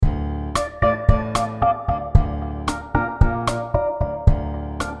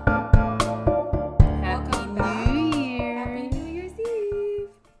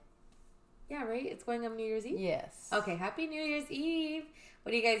going on New Year's Eve? Yes. Okay, happy New Year's Eve.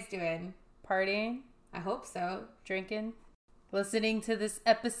 What are you guys doing? Partying? I hope so. Drinking? Listening to this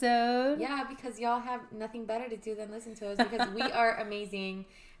episode? Yeah, because y'all have nothing better to do than listen to us because we are amazing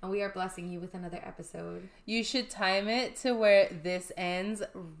and we are blessing you with another episode. You should time it to where this ends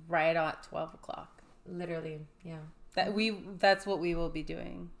right at 12 o'clock. Literally, yeah. That's what we will be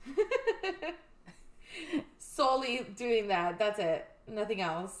doing. Solely doing that. That's it. Nothing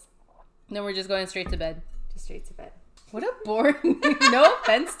else. Then we're just going straight to bed. Just straight to bed. What a boring. No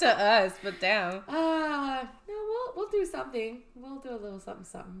offense to us, but damn. No, we'll do something. We'll do a little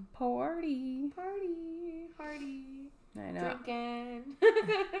something. Party. Party. I know. Drinking.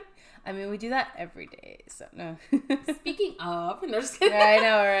 I mean, we do that every day, so no. Speaking of, no, just kidding. I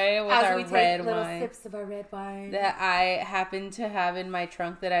know, right? With As our we take red little wine sips of our red wine that I happen to have in my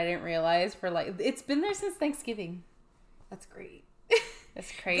trunk that I didn't realize for it's been there since Thanksgiving. That's great. That's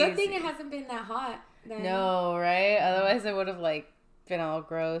crazy. Good thing it hasn't been that hot. Then. No, right? Otherwise, it would have been all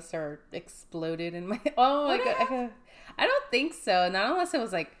gross or exploded in my. Oh my god! I don't think so. Not unless it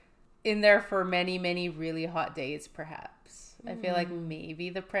was in there for many, many really hot days, perhaps. I feel like maybe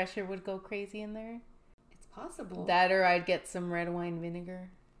the pressure would go crazy in there. It's possible. That or I'd get some red wine vinegar.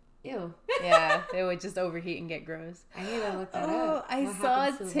 Ew. Yeah, it would just overheat and get gross. I need to look that Oh, up. I saw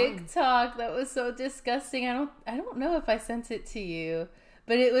a TikTok that was so disgusting. I don't know if I sent it to you,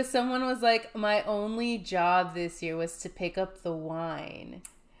 but it was someone was like, my only job this year was to pick up the wine.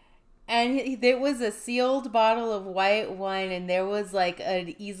 And there was a sealed bottle of white wine, and there was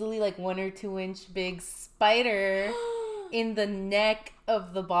an easily 1 or 2 inch big spider in the neck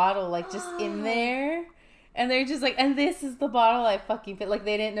of the bottle, just in there. And they're just and this is the bottle I fucking fit.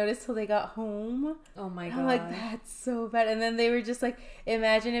 They didn't notice till they got home. Oh my god. I'm that's so bad. And then they were just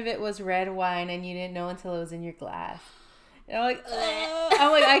imagine if it was red wine and you didn't know until it was in your glass. And I'm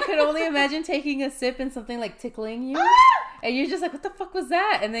I could only imagine taking a sip and something tickling you. And you're just what the fuck was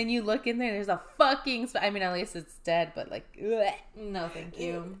that? And then you look in there, there's a fucking at least it's dead, but no, thank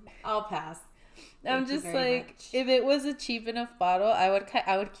you. I'll pass. I'm just if it was a cheap enough bottle, I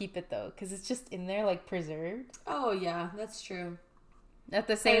would keep it though, because it's just in there preserved. Oh yeah, that's true. At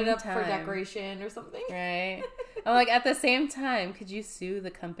the same time, for decoration or something, right? I'm at the same time, could you sue the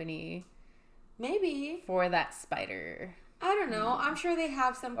company? Maybe for that spider. I don't know. I'm sure they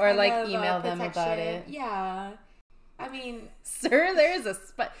have some or kind of email them about it. Yeah. I mean, sir, there's a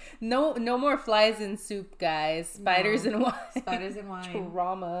no more flies in soup, guys. Spiders in wine. Spiders in wine.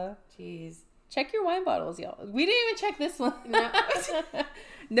 Trauma. Jeez. Check your wine bottles, y'all. We didn't even check this one. No,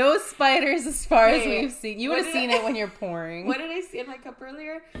 no spiders as far as we've seen. You would have seen it when you're pouring. What did I see in my cup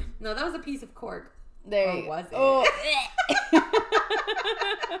earlier? No, that was a piece of cork. There you go. Was it?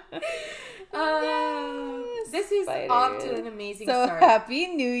 Oh. This is off to an amazing start. So happy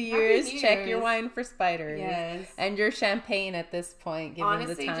New Year's. Happy New Check Year's. your wine for spiders. Yes. And your champagne at this point, given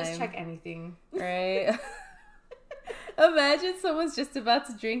Honestly, the time. just check anything. Right? Imagine someone's just about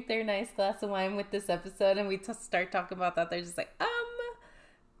to drink their nice glass of wine with this episode and we start talking about that. They're just I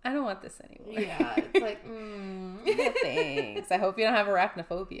don't want this anymore. Yeah, it's Yeah, thanks. I hope you don't have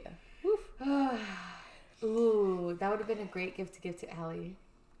arachnophobia. Ooh, that would have been a great gift to give to Allie.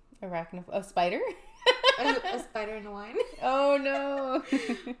 A spider? A spider in a wine? Oh, no.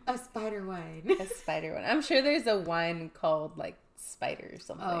 A spider wine. A spider wine. I'm sure there's a wine called, spider or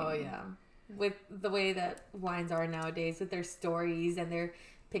something. Oh, yeah. With the way that wines are nowadays, with their stories and their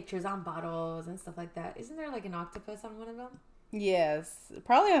pictures on bottles and stuff like that. Isn't there, an octopus on one of them? Yes.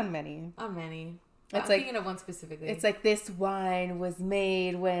 Probably on many. On many. It's I'm thinking of one specifically. It's this wine was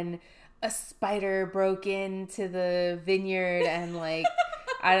made when a spider broke into the vineyard and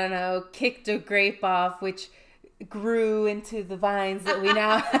I don't know, kicked a grape off, which grew into the vines that we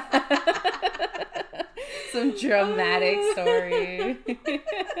now have. Some dramatic story.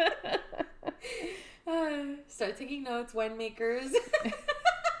 Start taking notes, winemakers.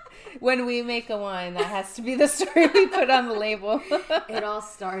 When we make a wine, that has to be the story we put on the label. It all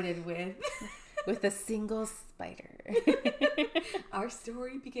started with a single spider. Our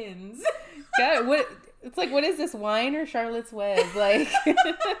story begins. God, what is this, wine or Charlotte's Web?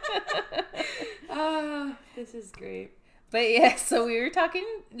 This is great. But yeah, so we were talking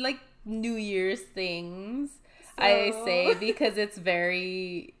New Year's things. So... I say because it's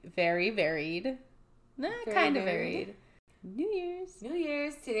very, very varied. Kind of varied. New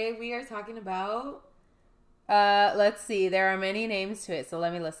Year's. Today we are talking about... let's see. There are many names to it, so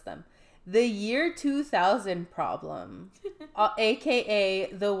let me list them. The year 2000 problem,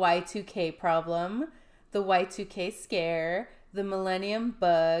 aka the Y2K problem, the Y2K scare, the Millennium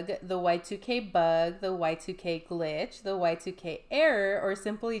Bug, the Y2K Bug, the Y2K Glitch, the Y2K Error, or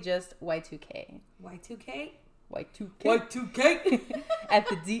simply just Y2K. Y2K? Y2K. Y2K? At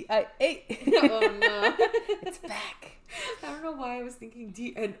the DIA. Oh, no. It's back. I don't know why I was thinking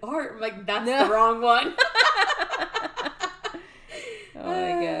DNR. I'm like, that's the wrong one. Oh,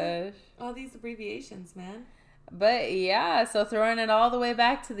 my gosh. All these abbreviations, man. But, yeah, so throwing it all the way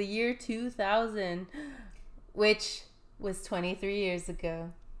back to the year 2000, which was 23 years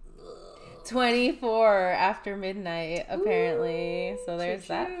ago. 24 after midnight, apparently. So there's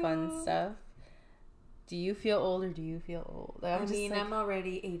that fun stuff. Do you feel old or do you feel old? I'm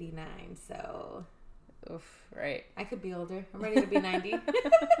already 89, so... Oof, right. I could be older. I'm ready to be 90.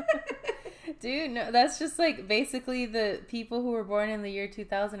 Dude, no, that's just like basically the people who were born in the year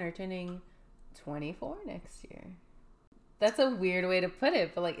 2000 are turning 24 next year. That's a weird way to put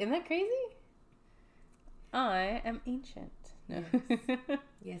it, but like, isn't that crazy? I am ancient. No.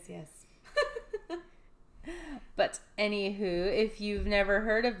 Yes, yes. But anywho, if you've never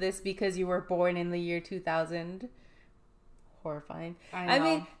heard of this because you were born in the year 2000, horrifying. I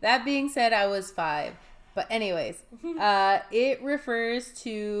mean, that being said, I was 5. But anyways, it refers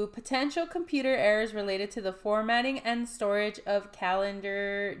to potential computer errors related to the formatting and storage of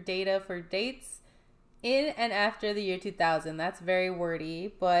calendar data for dates in and after the year 2000. That's very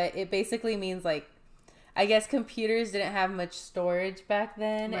wordy, but it basically means like, I guess computers didn't have much storage back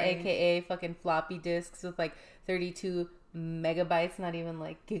then, right. AKA fucking floppy disks with like 32 megabytes, not even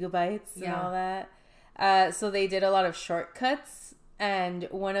like gigabytes and all that. So they did a lot of shortcuts, and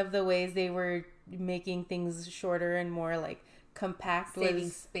one of the ways they were making things shorter and more like compact saving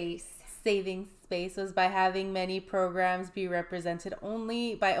space was by having many programs be represented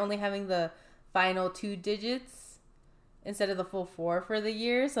by only having the final 2 digits instead of the full 4 for the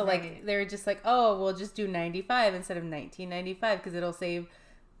year. So like they're just like, oh, we'll just do 95 instead of 1995 because it'll save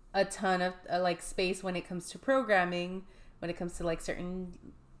a ton of like space when it comes to programming, when it comes to like certain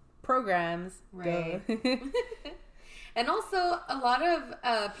programs. Right. And also a lot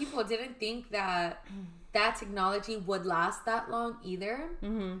of people didn't think that technology would last that long either.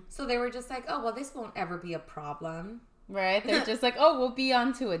 Mm-hmm. So they were just like, oh, well, this won't ever be a problem. Right. They're just like, oh, we'll be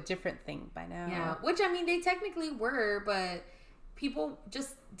on to a different thing by now. Yeah. Which, I mean, they technically were, but people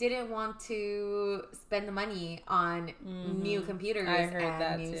just didn't want to spend the money on new computers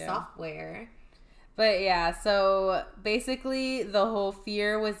and new software. But yeah, so basically the whole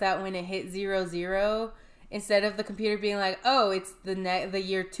fear was that when it hit 00, instead of the computer being like, oh, it's the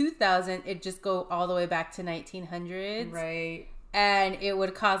year 2000, it'd just go all the way back to 1900s. Right. And it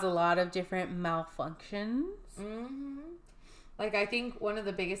would cause a lot of different malfunctions. Mm-hmm. Like, I think one of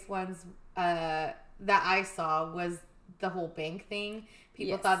the biggest ones that I saw was the whole bank thing.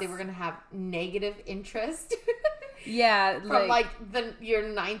 People thought they were going to have negative interest. Yeah. From, like, the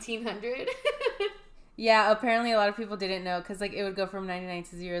year 1900. Yeah, apparently a lot of people didn't know because, like, it would go from 99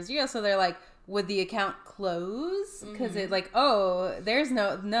 to 00. So they're like, would the account close? Because it like, oh, there's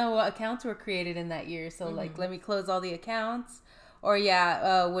no accounts were created in that year. So, like, let me close all the accounts. Or,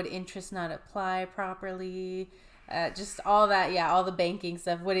 would interest not apply properly? Just all that, all the banking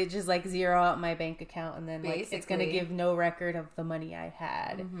stuff. Would it just, like, zero out my bank account and then, like, it's going to give no record of the money I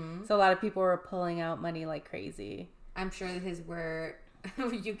had? Mm-hmm. So a lot of people were pulling out money like crazy. I'm sure this is where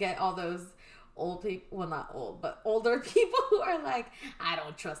you get all those old people, well, not old, but older people who are like, I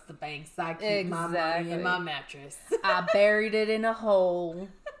don't trust the banks. I keep my money in my mattress. I buried it in a hole.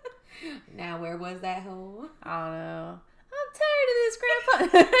 Now, where was that hole? I don't know. I'm tired of this, Grandpa.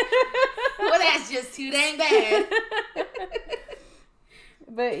 Well, that's just too dang bad.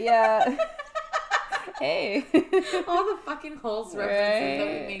 But yeah. Hey. All the fucking holes references that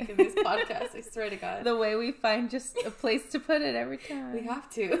we make in this podcast, I swear to God. The way we find just a place to put it every time. We have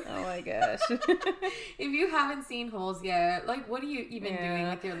to. Oh my gosh. If you haven't seen Holes yet, like, what are you even doing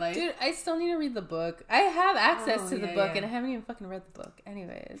with your life? Dude, I still need to read the book. I have access to the book and I haven't even fucking read the book.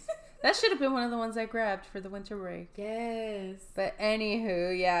 Anyways. That should have been one of the ones I grabbed for the winter break. Yes. But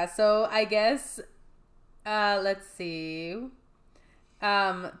anywho, so I guess, let's see.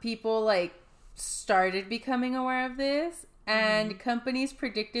 People, like, started becoming aware of this, and companies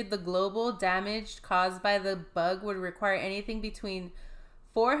predicted the global damage caused by the bug would require anything between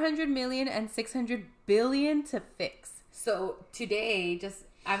 400 million and 600 billion to fix. So today,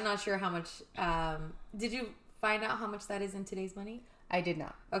 I'm not sure how much, did you find out how much that is in today's money? I did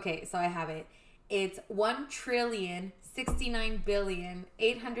not. Okay, so I have it. It's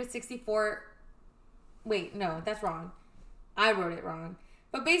 1,069,864. Wait, no, that's wrong. I wrote it wrong.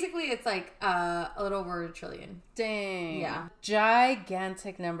 But basically, it's like a little over $1 trillion. Dang. Yeah.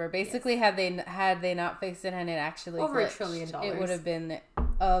 Gigantic number. Basically, had they not fixed it and it actually over glitched, $1 trillion, it would have been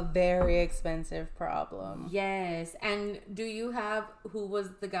a very expensive problem. Yes. And do you have who was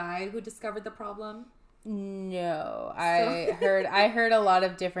the guy who discovered the problem? No, I heard a lot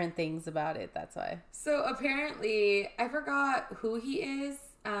of different things about it. That's why. So apparently, I forgot who he is.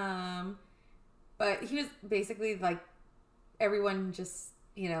 But he was basically like, everyone just,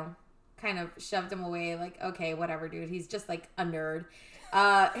 kind of shoved him away. Like, okay, whatever, dude. He's just like a nerd.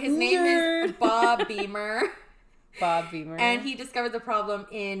 His name is Bob Beamer. Bob Beamer. And he discovered the problem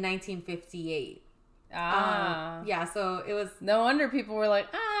in 1958. Yeah, so it was... No wonder people were like,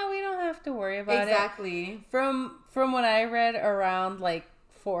 we don't have to worry about Exactly. From what I read around, like,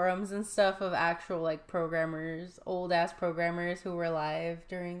 forums and stuff of actual, like, programmers, old-ass programmers who were alive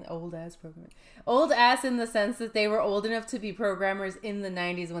during old-ass programmers. Old-ass in the sense that they were old enough to be programmers in the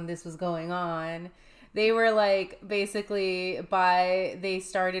 90s when this was going on. They were, like, basically, they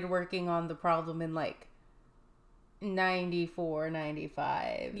started working on the problem in, like, 94,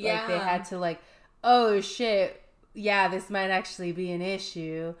 95. Yeah. Like, they had to, like... oh shit, yeah, this might actually be an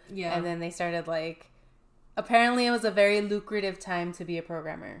issue. Yeah. And then they started like, apparently it was a very lucrative time to be a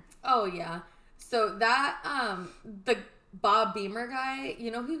programmer. Oh yeah. So that, the Bob Beamer guy, you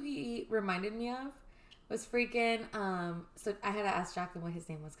know who he reminded me of? Was freaking, so I had to ask Jacqueline what his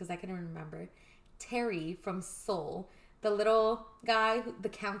name was because I couldn't remember. Terry from Soul. The little guy, the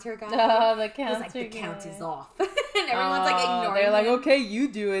counter guy. Oh, the counter like, the guy. count is off. And everyone's like ignoring They're like, him. okay, you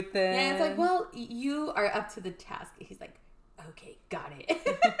do it then. Yeah, it's like, well, you are up to the task. He's like, okay, got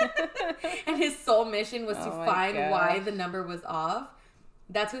it. And his sole mission was to find why the number was off.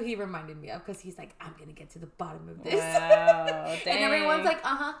 That's who he reminded me of because he's like, I'm going to get to the bottom of this. Wow, dang. And everyone's like,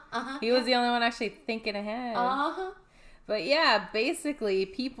 He was the only one actually thinking ahead. But yeah, basically,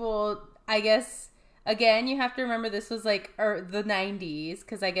 people, I guess... Again, you have to remember this was like the 90s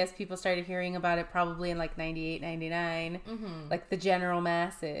because I guess people started hearing about it probably in like 98, 99, like the general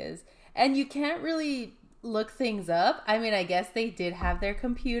masses. And you can't really look things up. I mean, I guess they did have their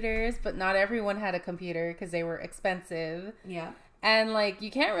computers, but not everyone had a computer because they were expensive. Yeah. And like you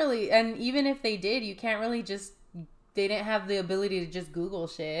can't really, and even if they did, you can't really just, they didn't have the ability to just Google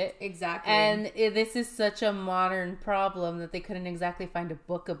shit. Exactly. And this is such a modern problem that they couldn't exactly find a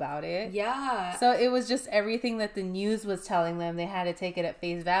book about it. Yeah. So it was just everything that the news was telling them. They had to take it at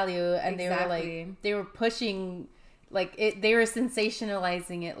face value. And they were pushing, like, they were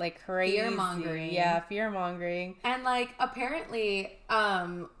sensationalizing it like crazy. Fear-mongering. Yeah, fear-mongering. And, like, apparently,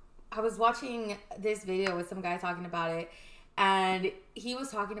 I was watching this video with some guy talking about it. And he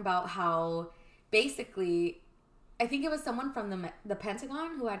was talking about how, basically... I think it was someone from the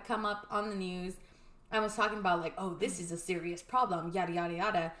Pentagon who had come up on the news and was talking about like, oh, this is a serious problem, yada, yada,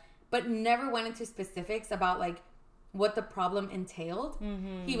 yada. But never went into specifics about like what the problem entailed.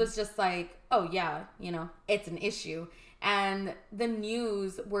 Mm-hmm. He was just like, oh, yeah, it's an issue. And the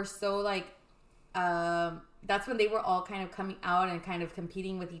news were so like, that's when they were all kind of coming out and kind of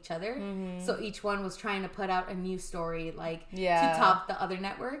competing with each other. Mm-hmm. So each one was trying to put out a new story like to top the other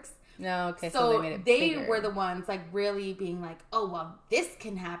networks. No, okay, so they made it they bigger. were the ones like really being like, oh well, this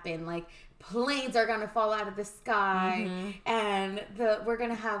can happen. Like planes are gonna fall out of the sky, and we're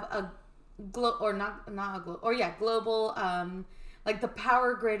gonna have a global, like the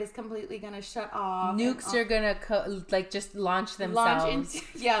power grid is completely gonna shut off. Nukes are gonna just launch themselves.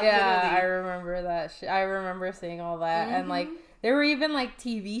 Yeah, literally. I remember that. I remember seeing all that, and like. There were even, like,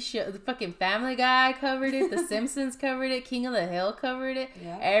 TV shows. The fucking Family Guy covered it. The Simpsons covered it. King of the Hill covered it.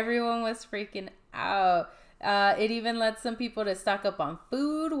 Yeah. Everyone was freaking out. It even led some people to stock up on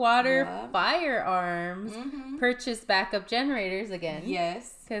food, water, firearms, purchase backup generators again.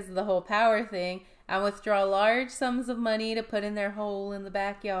 Yes. Because of the whole power thing. And withdraw large sums of money to put in their hole in the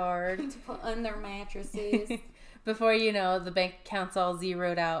backyard. To put on their mattresses. Before, the bank accounts all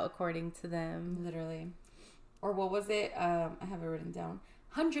zeroed out according to them. Literally. Or what was it? I have it written down.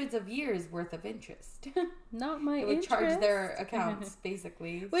 Hundreds of years worth of interest. Not my interest. It would charge their accounts,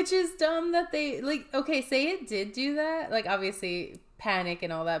 basically. Which is dumb that they, like, okay, say it did do that. Like, obviously, panic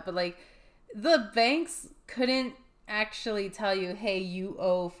and all that. But, like, the banks couldn't actually tell you, hey, you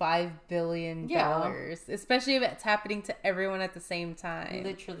owe $5 billion. Yeah. Especially if it's happening to everyone at the same time.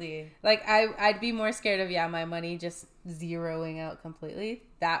 Literally. Like, I'd be more scared of, my money just zeroing out completely.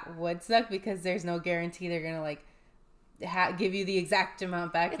 That would suck because there's no guarantee they're going to, like, give you the exact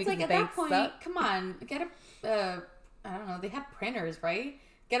amount back. It's because like the at banks that point, suck. Come on, get a, I don't know, they have printers, right?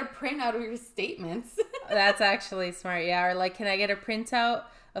 Get a printout of your statements. That's actually smart, yeah. Or like, can I get a printout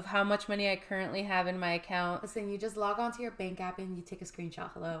of how much money I currently have in my account. Listen, you just log onto your bank app and you take a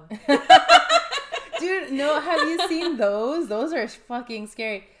screenshot. Hello. Dude, no, have you seen those? Those are fucking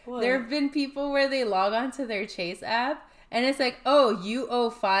scary. What? There have been people where they log onto their Chase app and it's like, oh, you owe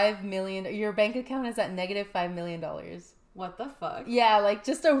 $5 million. Your bank account is at negative $5 million. What the fuck? Yeah, like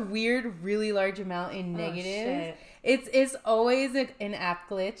just a weird, really large amount in negative. It's always an app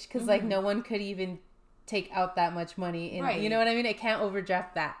glitch because like no one could even take out that much money. You know what I mean? It can't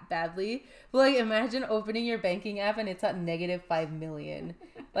overdraft that badly. But like imagine opening your banking app and it's at negative $5 million.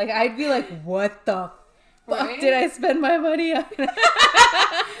 Like I'd be like, what the fuck did I spend my money on?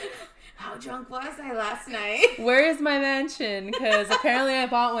 How drunk was I last night? Where is my mansion? Because apparently I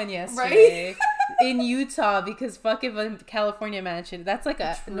bought one yesterday. In Utah, because fuck if a California mansion. That's like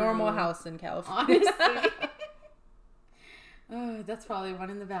a normal house in California. Honestly. Oh, that's probably one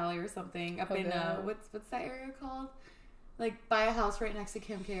in the valley or something. Up in what's that area called? Like buy a house right next to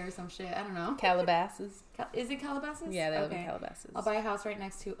Kim K or some shit. I don't know. Calabasas. Is it Calabasas? Yeah, they live in Calabasas. I'll buy a house right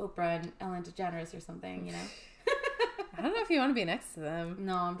next to Oprah and Ellen DeGeneres or something, you know? I don't know if you want to be next to them.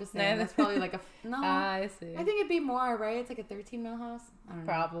 No, I'm just saying that's probably like no. I see. I think it'd be more, right? It's like a 13 mil house. I don't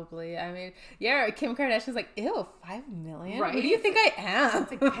know. Probably. I mean, yeah, Kim Kardashian's like, ew, $5 million? Right? Who do you think I am?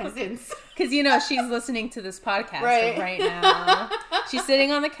 It's like peasants. Because, you know, she's listening to this podcast right now. She's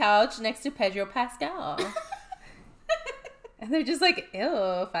sitting on the couch next to Pedro Pascal. And they're just like, ew,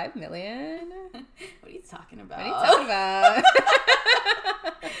 $5 million? What are you talking about? What are you talking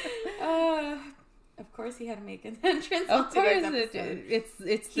about? Of course he had to make an entrance. Of course it did. It's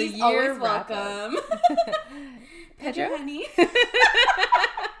the He's year always welcome. Pedro, honey.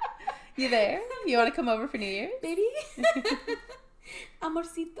 You there? You want to come over for New Year's? Baby?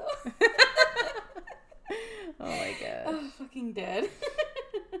 Amorcito. Oh my god. Oh, fucking dead.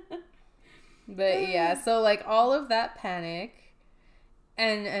 But yeah, so like all of that panic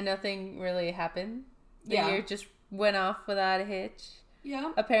and nothing really happened. The year just went off without a hitch.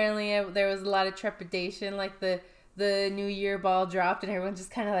 Yeah. Apparently there was a lot of trepidation, like the New Year ball dropped and everyone just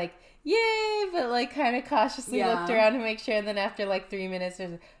kind of like, yay, but like kind of cautiously looked around to make sure, and then after like 3 minutes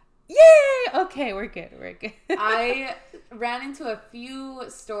there's like, yay, okay, we're good. I ran into a few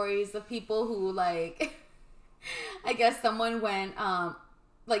stories of people who like, I guess someone went,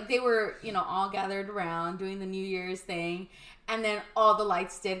 like they were, you know, all gathered around doing the New Year's thing, and then all the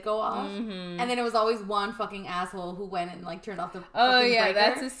lights did go off, and then it was always one fucking asshole who went and like turned off the breaker.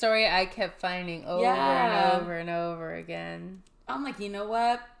 That's a story I kept finding over and over and over again. I'm like, you know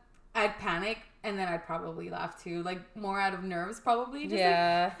what? I'd panic, and then I'd probably laugh too, like more out of nerves probably. Just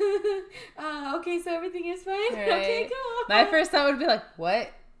like, okay, so everything is fine. Right. Okay, go. My first thought would be like, what?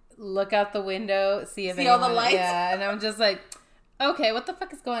 Look out the window, see all the lights. Yeah, and I'm just like, okay, what the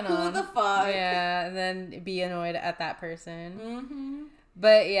fuck is going on? Who the fuck? Yeah, and then be annoyed at that person. Mm-hmm.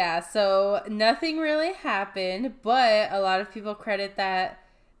 But yeah, so nothing really happened, but a lot of people credit that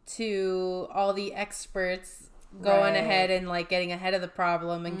to all the experts going ahead and like getting ahead of the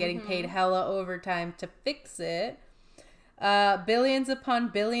problem and getting paid hella overtime to fix it. Billions upon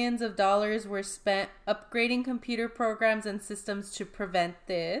billions of dollars were spent upgrading computer programs and systems to prevent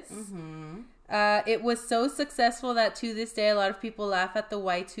this. It was so successful that to this day, a lot of people laugh at the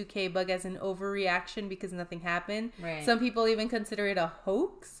Y2K bug as an overreaction because nothing happened. Right. Some people even consider it a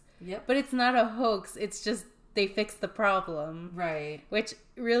hoax. Yep. But it's not a hoax. It's just they fixed the problem. Right. Which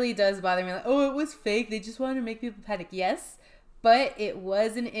really does bother me. Like, oh, it was fake. They just wanted to make people panic. Yes, but it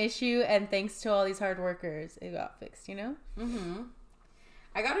was an issue, and thanks to all these hard workers, it got fixed, you know? Mm-hmm.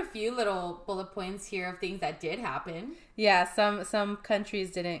 I got a few little bullet points here of things that did happen. Yeah, some countries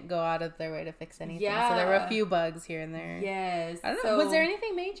didn't go out of their way to fix anything. Yeah. So there were a few bugs here and there. Yes. I don't know. Was there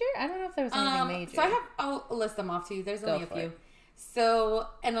anything major? I don't know if there was anything major. So I'll list them off to you. There's only a few. So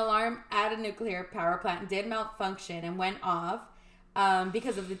an alarm at a nuclear power plant did malfunction and went off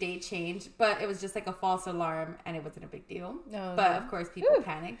because of the date change, but it was just like a false alarm and it wasn't a big deal. Oh, but of course people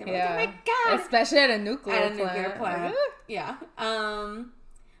panicked. They were like, oh my God. Especially at a nuclear plant. Yeah.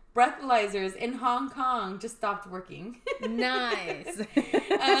 Breathalyzers in Hong Kong just stopped working. Nice.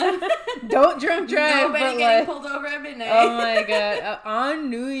 Don't drunk drive. Nobody getting pulled over at midnight. Oh my God. On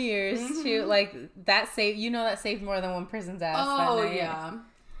New Year's too. Like that saved more than one person's ass. Oh yeah.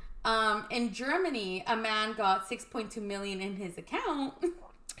 In Germany, a man got 6.2 million in his account.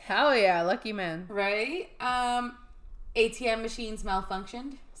 Hell yeah, lucky man. Right? ATM machines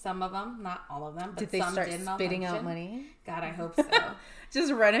malfunctioned. Some of them, not all of them, but did they some start did spitting malfunction. out money? God, I hope so.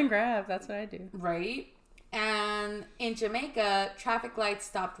 Just run and grab. That's what I do. Right? And in Jamaica, traffic lights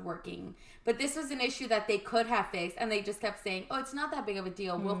stopped working. But this was an issue that they could have fixed, and they just kept saying, oh, it's not that big of a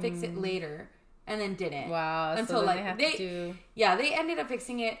deal. We'll fix it later. and then didn't. Wow. Until so like they ended up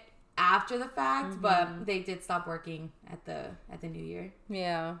fixing it after the fact, but they did stop working at the new year.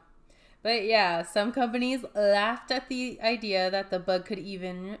 Yeah. But yeah, some companies laughed at the idea that the bug could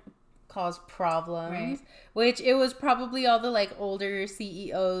even cause problems, right. Which it was probably all the like older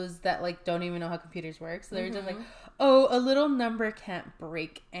CEOs that like don't even know how computers work. So they're just like, oh, a little number can't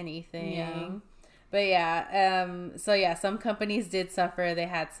break anything. Yeah. But yeah, so yeah, some companies did suffer. They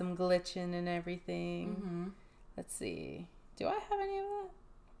had some glitching and everything. Let's see. Do I have any of that?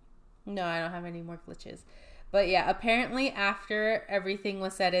 No, I don't have any more glitches. But yeah, apparently after everything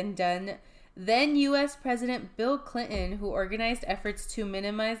was said and done, then U.S. President Bill Clinton, who organized efforts to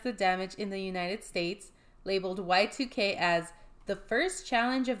minimize the damage in the United States, labeled Y2K as the first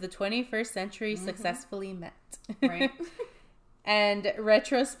challenge of the 21st century successfully met. Right. And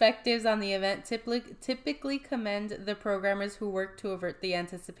retrospectives on the event typically commend the programmers who worked to avert the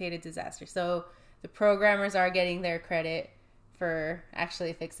anticipated disaster. So the programmers are getting their credit for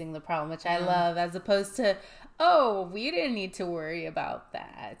actually fixing the problem, which I love, as opposed to, oh, we didn't need to worry about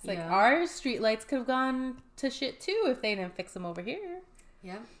that. It's like our streetlights could have gone to shit too if they didn't fix them over here.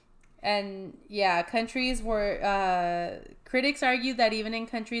 Yeah. And yeah, countries were, critics argued that even in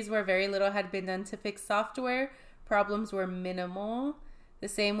countries where very little had been done to fix software, problems were minimal. The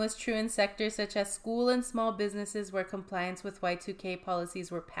same was true in sectors such as school and small businesses where compliance with Y2K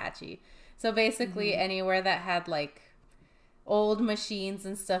policies were patchy. So basically anywhere that had like old machines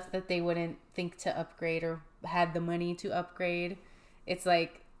and stuff that they wouldn't think to upgrade or had the money to upgrade, it's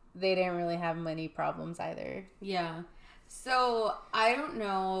like they didn't really have money problems either. Yeah. So I don't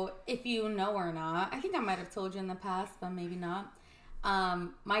know if you know or not. I think I might have told you in the past, but maybe not.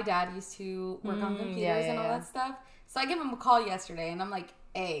 My dad used to work on computers and all that stuff. So I gave him a call yesterday and I'm like,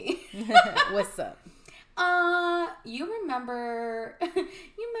 hey. What's up? You remember? I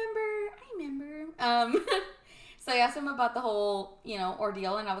remember. So I asked him about the whole,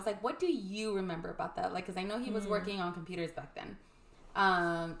 ordeal, and I was like, what do you remember about that? Like, because I know he was working on computers back then.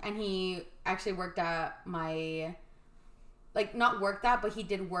 And he actually worked at not worked at, but he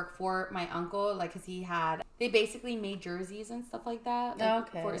did work for my uncle, like, because they basically made jerseys and stuff like that,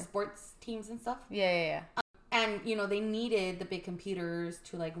 like, for sports teams and stuff. Yeah. And, they needed the big computers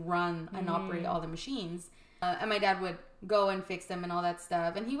to, like, run and operate all the machines. And my dad would go and fix them and all that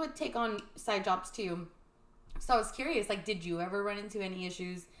stuff. And he would take on side jobs, too. So I was curious, like, did you ever run into any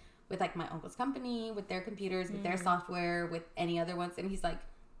issues with, like, my uncle's company, with their computers, with their software, with any other ones? And he's like,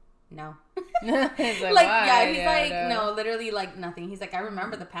 no. He's like, no, literally, like, nothing. He's like, I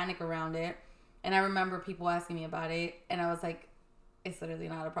remember the panic around it. And I remember people asking me about it. And I was like, it's literally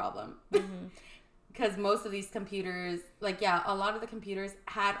not a problem. Because most of these computers, a lot of the computers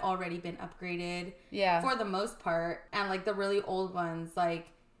had already been upgraded. Yeah. For the most part. And, like, the really old ones, like,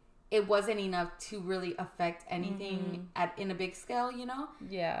 it wasn't enough to really affect anything in a big scale,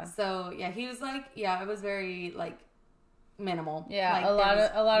 Yeah. So, yeah, he was like, it was very, like, minimal. Yeah,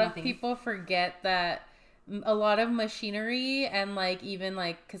 like, a lot of people forget that a lot of machinery and, like, even,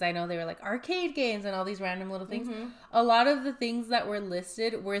 like, because I know they were, like, arcade games and all these random little things. A lot of the things that were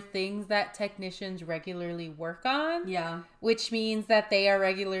listed were things that technicians regularly work on. Yeah. Which means that they are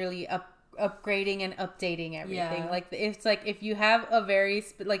regularly upgrading and updating everything. Yeah. Like, it's, like, if you have a very,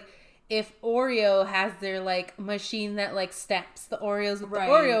 if Oreo has their, like, machine that, like, stamps the Oreos with the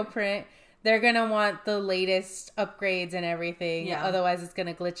Oreo print, they're going to want the latest upgrades and everything. Yeah. Otherwise, it's going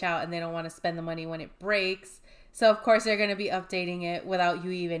to glitch out and they don't want to spend the money when it breaks. So, of course, they're going to be updating it without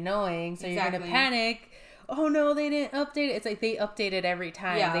you even knowing. So, you're going to panic. Oh, no, they didn't update it. It's like they update it every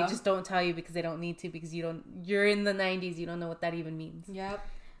time. Yeah. They just don't tell you because they don't need to, because you're in the 90s. You don't know what that even means. Yep.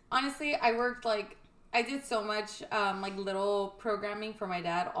 Honestly, I did so much, little programming for my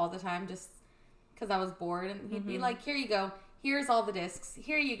dad all the time just because I was bored. And he'd be like, here you go. Here's all the discs.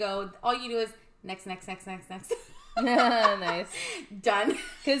 Here you go. All you do is next. Nice. Done.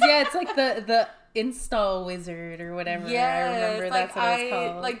 Because, it's like the install wizard or whatever. Yeah, I remember that's what it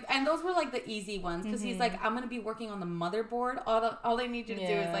was called. And those were, like, the easy ones. Because he's like, I'm going to be working on the motherboard. All I need you to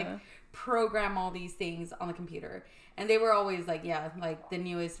do is, like, program all these things on the computer. And they were always, like, the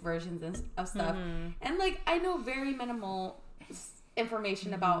newest versions of stuff. And, like, I know very minimal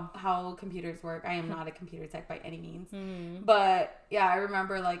information about how computers work. I am not a computer tech by any means. But, I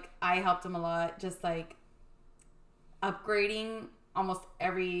remember, like, I helped him a lot just, like, upgrading almost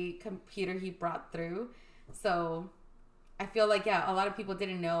every computer he brought through. So, I feel like, a lot of people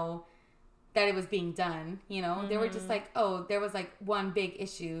didn't know that it was being done, They were just like, oh, there was, like, one big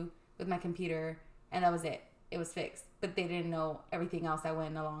issue with my computer, and that was it. It was fixed. But they didn't know everything else that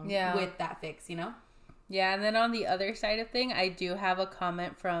went along with that fix, Yeah, and then on the other side of thing, I do have a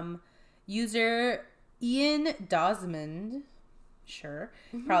comment from User Ian Dosmond, sure,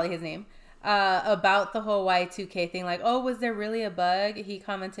 probably his name, about the whole Y2K thing. Like, oh, was there really a bug? He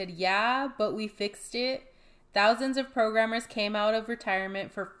commented, yeah, but we fixed it. Thousands of programmers came out of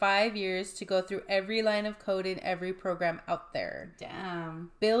retirement for 5 years to go through every line of code in every program out there.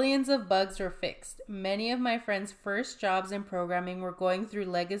 Damn. Billions of bugs were fixed. Many of my friends' first jobs in programming were going through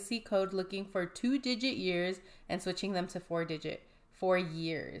legacy code looking for 2-digit years and switching them to 4-digit. 4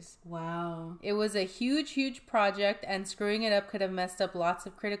 years. Wow. It was a huge, huge project, and screwing it up could have messed up lots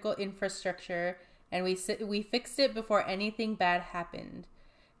of critical infrastructure, and we fixed it before anything bad happened.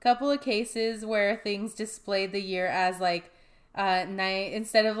 Couple of cases where things displayed the year as like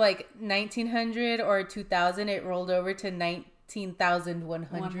instead of like 1900 or 2000, it rolled over to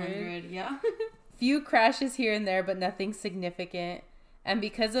 19,100. 100, yeah. Few crashes here and there, but nothing significant. And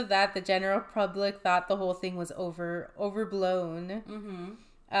because of that, the general public thought the whole thing was overblown.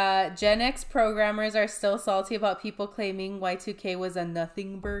 Mm-hmm. Gen X programmers are still salty about people claiming Y2K was a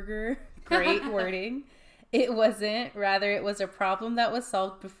nothing burger. Great wording. It wasn't. Rather, it was a problem that was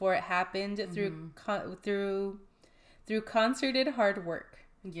solved before it happened through concerted hard work.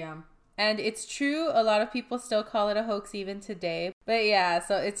 Yeah. And it's true, a lot of people still call it a hoax even today. But yeah,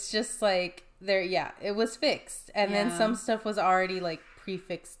 so it's just like it was fixed. And then some stuff was already like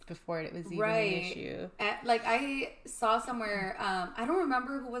prefixed before it was even an issue. Like I saw somewhere, I don't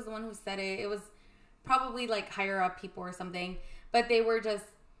remember who was the one who said it. It was probably like higher up people or something. But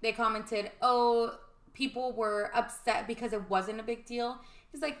they commented, oh, people were upset because it wasn't a big deal.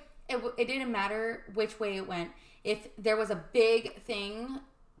 It's like, it didn't matter which way it went. If there was a big thing,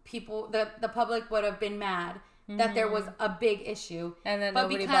 the public would have been mad that there was a big issue. And then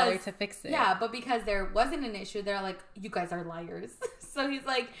nobody bothered to fix it. Yeah, but because there wasn't an issue, they're like, you guys are liars. So he's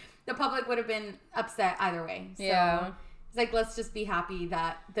like, the public would have been upset either way. So it's like, let's just be happy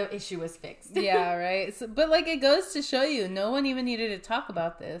that the issue was fixed. Yeah, right. So, but like, it goes to show you, no one even needed to talk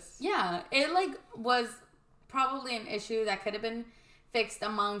about this. Yeah, it like was probably an issue that could have been fixed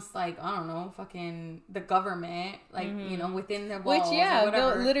amongst like, I don't know, fucking the government, like, you know, within the walls.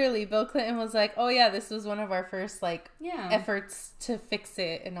 Which, Bill Clinton was like, oh yeah, this was one of our first like efforts to fix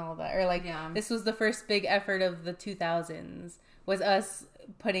it and all that. Or like, this was the first big effort of the 2000s, was us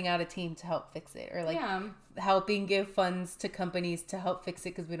putting out a team to help fix it. Or like helping give funds to companies to help fix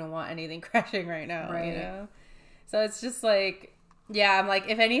it because we don't want anything crashing right now, you know? So it's just like, I'm like,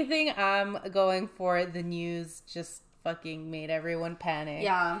 if anything, I'm going for the news just fucking made everyone panic.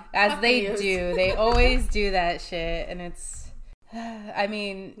 Yeah. As they do. They always do that shit. And it's, I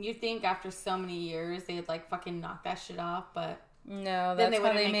mean. You think after so many years they'd like fucking knock that shit off, but. No, that's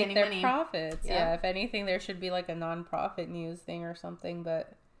how they make their profits. Yeah. If anything, there should be like a non-profit news thing or something.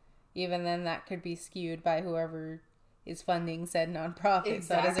 But even then, that could be skewed by whoever is funding said non-profit.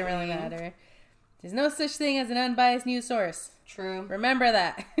 Exactly. So it doesn't really matter. There's no such thing as an unbiased news source. True. Remember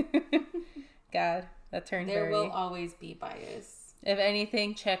that. God. That turned there will always be bias. If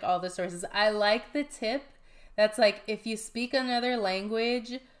anything, check all the sources. I like the tip that's like, if you speak another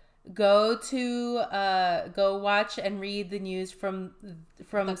language, go watch and read the news from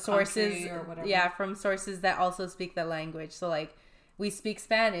sources or whatever. Yeah, from sources that also speak the language. So like, we speak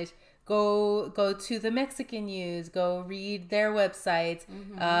Spanish. Go to the Mexican news. Go read their websites.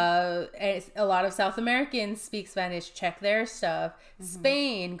 A lot of South Americans speak Spanish. Check their stuff.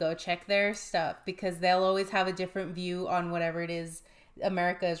 Spain, go check their stuff, because they'll always have a different view on whatever it is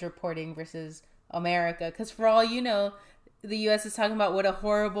America is reporting versus America. Because for all you know, the U.S. is talking about what a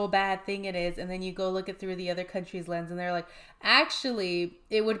horrible, bad thing it is, and then you go look at through the other country's lens, and they're like, actually,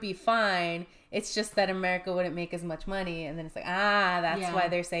 it would be fine. It's just that America wouldn't make as much money. And then it's like, that's why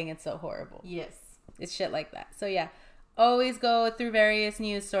they're saying it's so horrible. Yes. It's shit like that. So yeah, always go through various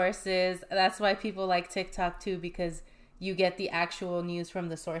news sources. That's why people like TikTok too, because you get the actual news from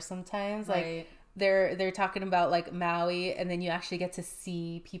the source sometimes. Like they're talking about like Maui, and then you actually get to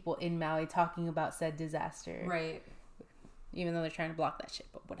see people in Maui talking about said disaster. Right. Even though they're trying to block that shit,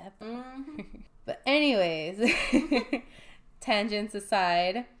 but whatever. But anyways, tangents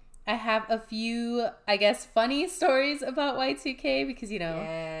aside, I have a few, I guess, funny stories about Y2K because, you know,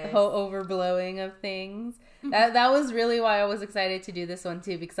 the whole overblowing of things. That was really why I was excited to do this one,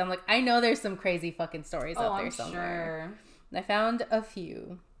 too, because I'm like, I know there's some crazy fucking stories out there somewhere. Sure. And I found a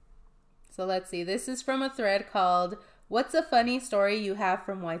few. So let's see. This is from a thread called, What's a Funny Story You Have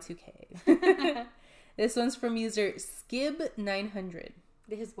from Y2K? This one's from user Skib900.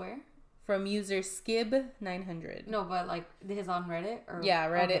 His where? From user Skib900. No, but like his on Reddit? Or yeah,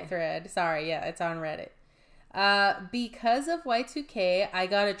 Reddit thread. Sorry, yeah, it's on Reddit. Because of Y2K, I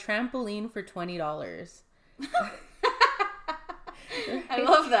got a trampoline for $20. I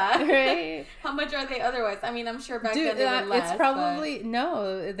love that. Right? How much are they otherwise? I mean, I'm sure back then they were less. It's probably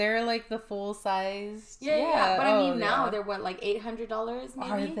no. They're like the full size. Yeah. But I mean, now they're what, like $800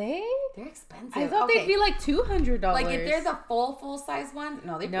 maybe? Are they? They're expensive. I thought they'd be like $200. Like if they're the full size ones,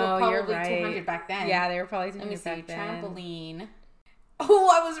 no, they were probably $200 back then. Yeah, they were probably $200 Let me see, back then. trampoline. Oh,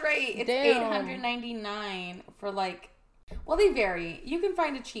 I was right. It's $899 for like. Well, they vary. You can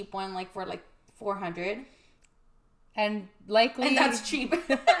find a cheap one like for like $400. And likely... And that's cheap.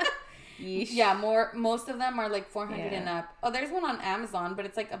 Yeesh. Yeah, most of them are like 400 and up. Oh, there's one on Amazon, but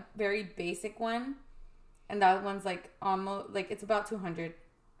it's like a very basic one. And that one's like almost... Like, it's about 200.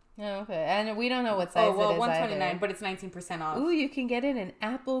 Oh, okay. And we don't know what size it is 129, either. but it's 19% off. Ooh, you can get it in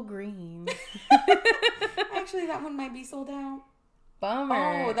apple green. Actually, that one might be sold out.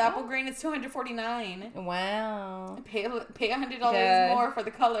 Bummer. Oh, the apple green is $249. Wow. Pay $100 more for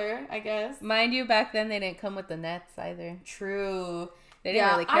the color, I guess. Mind you, back then they didn't come with the nets either. True. They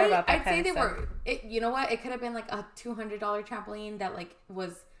didn't really care about that I'd kind say of they stuff. were. You know what? It could have been like a $200 trampoline that like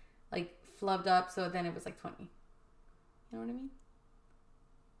was like flubbed up, so then it was like 20. You know what I mean?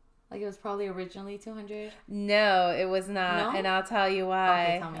 Like it was probably originally 200. No, it was not, No? And I'll tell you why.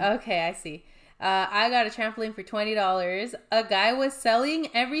 Okay, tell me. Okay, I see. I got a trampoline for $20. A guy was selling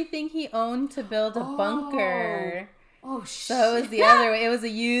everything he owned to build a bunker. Oh, shit. So it was the other way. It was a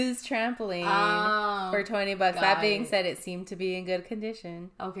used trampoline for $20. That being it. said, it seemed to be in good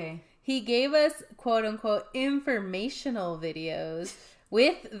condition. Okay. He gave us quote unquote informational videos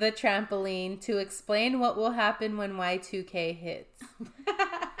with the trampoline to explain what will happen when Y2K hits.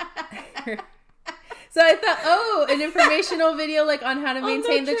 So I thought, an informational video like on how to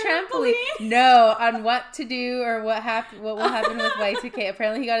maintain the trampoline. No, on what to do or what will happen with Y2K.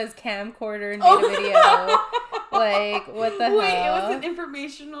 Apparently he got his camcorder and made a video. Like, what the hell? Wait, it was an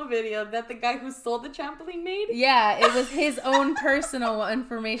informational video that the guy who sold the trampoline made? Yeah, it was his own personal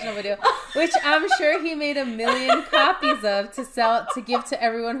informational video, which I'm sure he made 1 million copies of to sell, to give to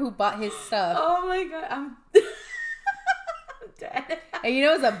everyone who bought his stuff. Oh my god, I'm dead. And you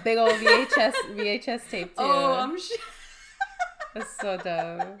know it was a big old VHS tape too. Oh, I'm sure. That's so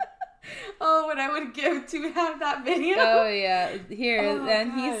dumb. Oh, what I would give to have that video. Oh yeah. Here, Oh, then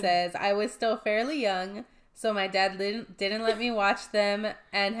God. he says, I was still fairly young, so my dad didn't let me watch them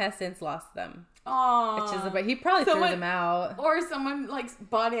and has since lost them. Aww. Which is he probably threw them out. Or someone like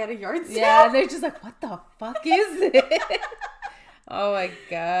bought it at a yard sale. Yeah, they're just like, what the fuck is this? Oh my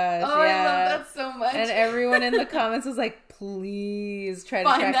gosh. Oh, yeah. I love that so much. And everyone in the comments was like, please try to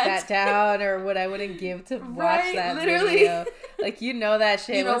track that down, or what I wouldn't give to watch that video. Like, you know that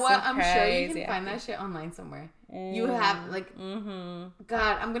shit. You know was what? some I'm sure you crazy can find that shit online somewhere. You have like,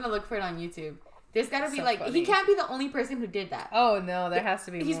 God, I'm gonna look for it on YouTube. There's gotta be like, funny. he can't be the only person who did that. Oh no, there has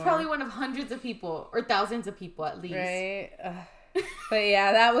to be He's more. probably one of hundreds of people or thousands of people at least. Right? But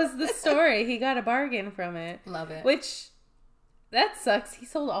yeah, that was the story. He got a bargain from it. Love it. Which, that sucks. He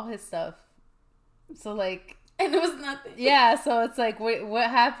sold all his stuff. So like... And it was nothing. Yeah, so it's like, what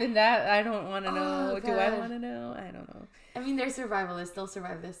happened? I don't want to know. Oh, Do I God. want to know? I don't know. I mean, they're survivalists. They'll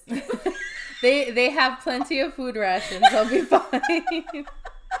survive this. They have plenty of food rations. They'll be fine.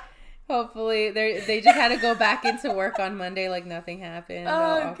 Hopefully, they just had to go back into work on Monday like nothing happened.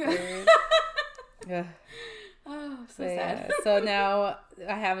 Oh, Awkward. Ugh. Oh, so But sad. yeah. So now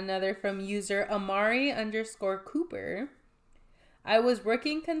I have another from user Amari_Cooper. I was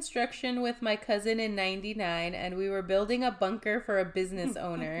working construction with my cousin in 99 and we were building a bunker for a business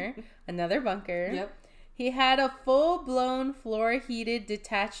owner. Another bunker. Yep. He had a full-blown floor-heated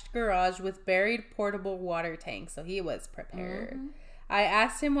detached garage with buried portable water tanks, so he was prepared. Mm-hmm. I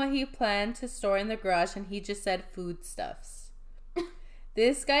asked him what he planned to store in the garage and he just said foodstuffs.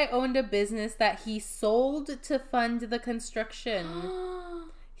 This guy owned a business that he sold to fund the construction.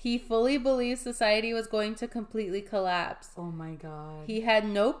 He fully believed society was going to completely collapse. Oh my god. He had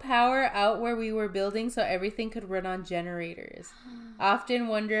no power out where we were building, so everything could run on generators. Often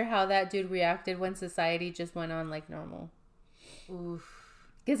wonder how that dude reacted when society just went on like normal. Oof.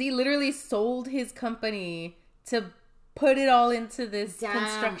 Because he literally sold his company to put it all into this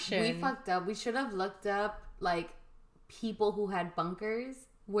construction. We fucked up. We should have looked up like people who had bunkers.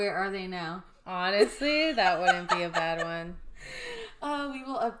 Where are they now? Honestly, that wouldn't be a bad one. We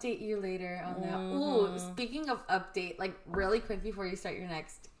will update you later on that. Ooh, speaking of update, like really quick before you start your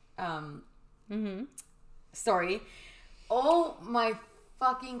next story. Oh my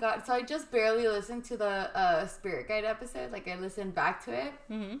fucking god. So I just barely listened to the Spirit Guide episode. Like I listened back to it.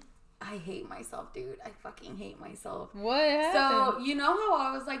 I hate myself, dude. I fucking hate myself. What happened? So, you know how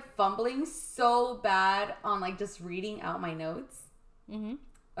I was like fumbling so bad on like just reading out my notes?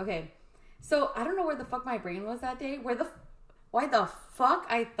 Okay. So, I don't know where the fuck my brain was that day. Where the why the fuck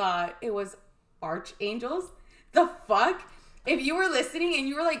I thought it was archangels. The fuck? If you were listening and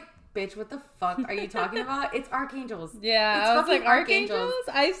you were like, bitch, what the fuck are you talking about? It's archangels. Yeah, it's I was like, archangels?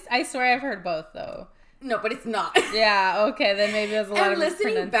 I swear I've heard both, though. No, but it's not. Yeah, okay, then maybe it was a lot of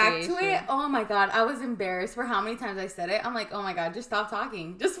listening back to it, oh my god, I was embarrassed for how many times I said it. I'm like, oh my god, just stop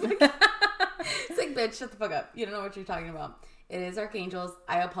talking. Just it's like, bitch, shut the fuck up. You don't know what you're talking about. It is archangels.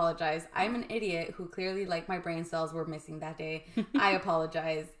 I apologize. I'm an idiot who clearly, like, my brain cells were missing that day. I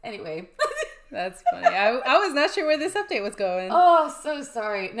apologize. Anyway. That's funny. I was not sure where this update was going. Oh, so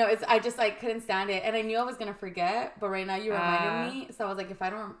sorry. No, I just like couldn't stand it, and I knew I was gonna forget. But right now you reminded me, so I was like, if I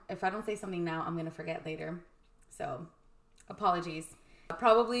don't say something now, I'm gonna forget later. So, apologies.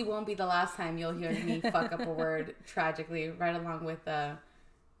 Probably won't be the last time you'll hear me fuck up a word tragically, right along with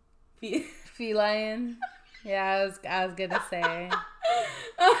feline. Yeah, I was gonna say.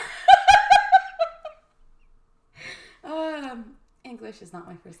 English is not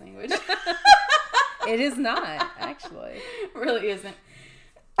my first language. It is not, actually. Really isn't.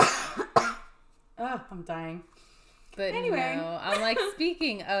 Oh, I'm dying. But anyway, no, I'm like,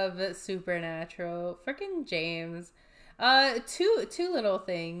 speaking of supernatural, freaking James. Two little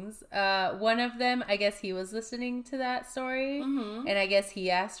things. One of them, I guess he was listening to that story, and I guess he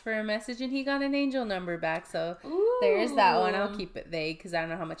asked for a message, and he got an angel number back. So there's that one. I'll keep it vague because I don't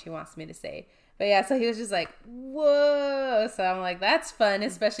know how much he wants me to say. But yeah, so he was just like, whoa. So I'm like, that's fun,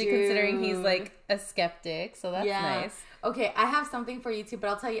 especially considering he's like a skeptic. So that's nice. Okay, I have something for you too, but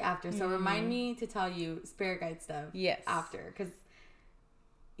I'll tell you after. So remind me to tell you spirit guide stuff. Yes. After. Because,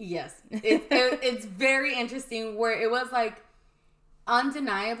 yes. It's very interesting where it was like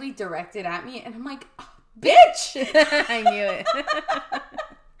undeniably directed at me. And I'm like, oh, bitch! I knew it.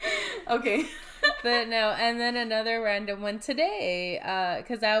 Okay. But no, and then another random one today.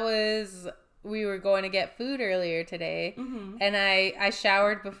 Because we were going to get food earlier today, and I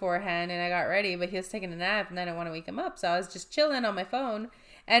showered beforehand and I got ready, but he was taking a nap and I didn't want to wake him up, so I was just chilling on my phone,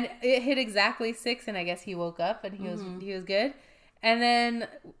 and it hit exactly 6, and I guess he woke up and he was good. And then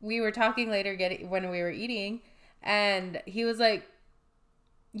we were talking later when we were eating, and he was like,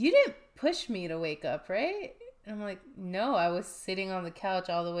 "You didn't push me to wake up, right?" And I'm like, "No, I was sitting on the couch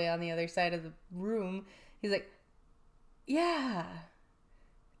all the way on the other side of the room." He's like, "Yeah,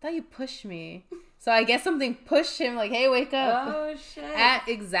 I thought you pushed me." So I guess something pushed him, like, "Hey, wake up." Oh, shit. At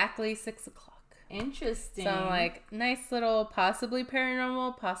exactly 6 o'clock. Interesting. So I'm like, nice little, possibly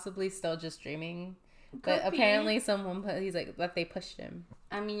paranormal, possibly still just dreaming. But apparently he's like, that they pushed him.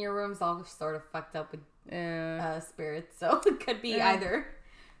 I mean, your room's all sort of fucked up with spirits, so it could be either.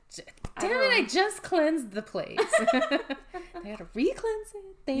 Damn it, I just cleansed the place. They had to re-cleanse it.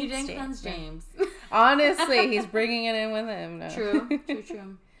 Thanks, you didn't cleanse James. Honestly, he's bringing it in with him. No. True.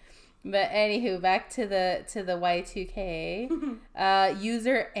 But anywho, back to the Y2K.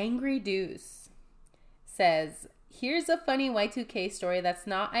 User Angry Deuce says, here's a funny Y2K story that's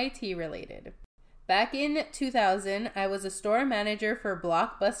not IT related. Back in 2000, I was a store manager for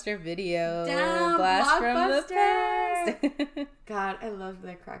Blockbuster Video. Damn, Blast Blockbuster! From the past. God, I love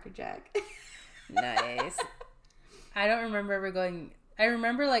the Cracker Jack. Nice. I don't remember ever going... I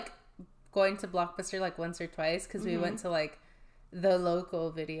remember, like, going to Blockbuster, like, once or twice, because we went to, like, the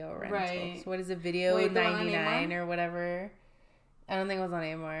local video rentals. Right. What is it? Video 99 or whatever. I don't think it was on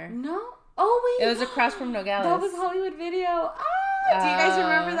Amor. No? Oh, wait. It was across from Nogales. That was Hollywood Video. Ah! Do you guys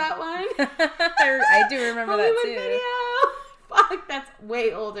remember that one? I do remember that too. Video. Fuck, that's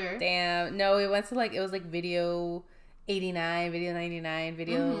way older. Damn. No, we went to like, it was like Video 89, Video 99,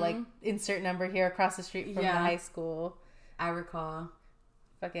 Video like insert number here across the street from the high school. I recall.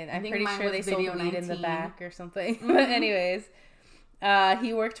 Fucking, I'm pretty sure they sold weed in the back or something. But anyways,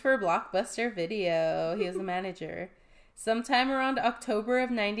 he worked for Blockbuster Video. He was the manager. Sometime around October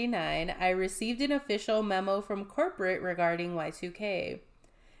of 99, I received an official memo from corporate regarding Y2K.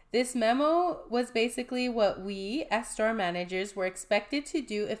 This memo was basically what we, as store managers, were expected to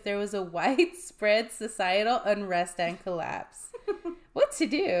do if there was a widespread societal unrest and collapse. What to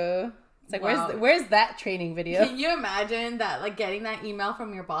do? It's like, wow. Where's that training video? Can you imagine that, like, getting that email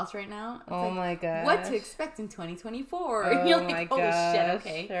from your boss right now? It's oh like, my god! What to expect in 2024? Oh, you're like, my holy gosh. Shit,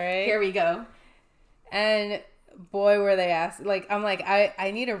 okay. Right? Here we go. And boy, were they asked. Like, I'm like,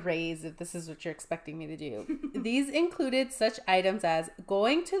 I need a raise if this is what you're expecting me to do. These included such items as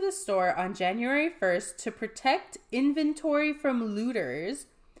going to the store on January 1st to protect inventory from looters,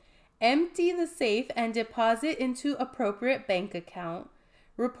 empty the safe and deposit into appropriate bank account,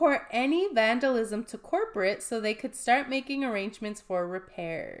 report any vandalism to corporate so they could start making arrangements for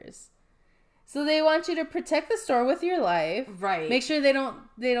repairs. So they want you to protect the store with your life. Right. Make sure they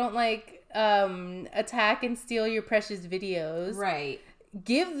don't like attack and steal your precious videos. Right.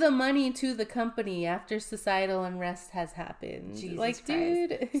 Give the money to the company after societal unrest has happened. Jesus like, Christ.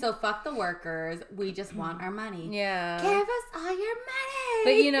 dude. So fuck the workers. We just want our money. Yeah. Give us all your money.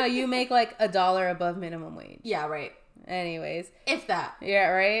 But you make like $1 above minimum wage. Yeah, right. Anyways. If that. Yeah,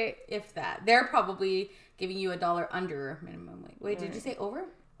 right? If that. They're probably giving you $1 under minimum wage. Wait, did you say over?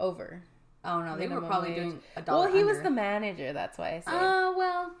 Over. Oh, no. They Minimum were probably wage. doing $1 Well, he under. was the manager. That's why I said. Oh,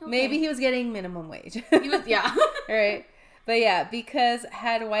 well. Okay. Maybe he was getting minimum wage. He was, yeah. Right. But yeah, because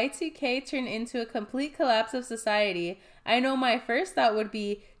had Y2K turned into a complete collapse of society, I know my first thought would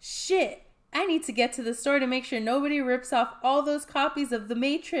be, shit, I need to get to the store to make sure nobody rips off all those copies of The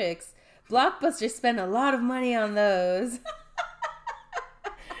Matrix. Blockbuster spent a lot of money on those.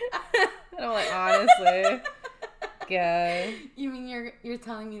 I'm like, honestly. God. You mean you're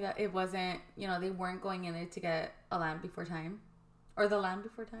telling me that it wasn't, they weren't going in there to get A Land Before Time? Or The Land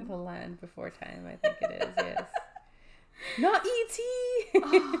Before Time? The Land Before Time, I think it is, yes. Not E.T.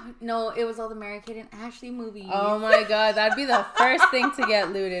 Oh, no, it was all the Mary-Kate and Ashley movies. Oh my god, that'd be the first thing to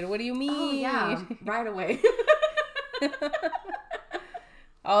get looted. What do you mean? Oh, yeah, right away.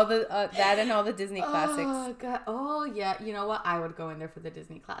 All the that and all the Disney classics. Oh god. Oh yeah. You know what? I would go in there for the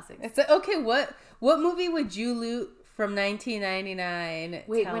Disney classics. It's like, okay. What movie would you loot from 1999?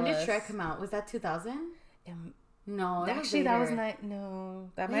 Wait, Tell when did us. Shrek come out? Was that 2000? No, Actually, that was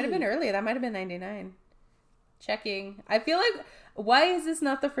that might have been earlier. That might have been 99. Checking. I feel like, why is this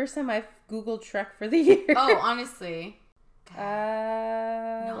not the first time I've Googled Shrek for the year? Oh, honestly. No,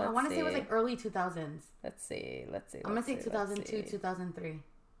 I want to say it was like early 2000s. Let's see. I'm going to say 2002, 2003.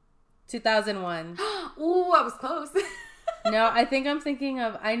 2001. Ooh, I was close. No, I think I'm thinking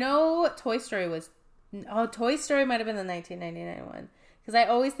of, I know Toy Story Toy Story might have been the 1999 one. Because I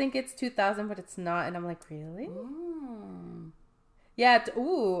always think it's 2000, but it's not. And I'm like, really? Ooh. Yeah.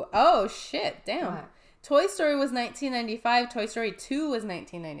 Oh, shit. Damn. What? Toy Story was 1995. Toy Story 2 was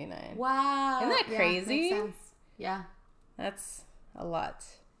 1999. Wow. Isn't that crazy? Yeah, makes sense. Yeah. That's a lot.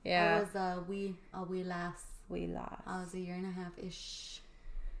 Yeah. I was a wee lass. We lost. I was a year and a half-ish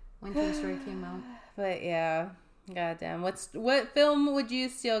when Toy Story came out. But yeah. Goddamn. What film would you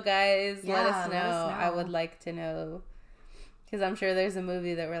steal, guys? Yeah, let us know. I know. would like to know. Because I'm sure there's a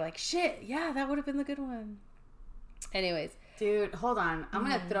movie that we're like, shit, yeah, that would have been the good one. Anyways. Dude, hold on. I'm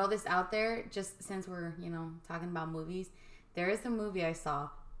going to throw this out there just since we're, talking about movies. There is a movie I saw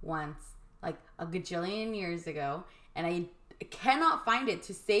once, like a gajillion years ago, and I cannot find it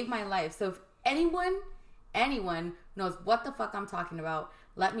to save my life. So if anyone knows what the fuck I'm talking about,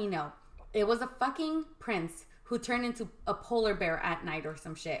 let me know. It was a fucking prince who turned into a polar bear at night or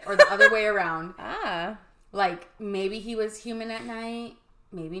some shit, or the other way around. Like, maybe he was human at night,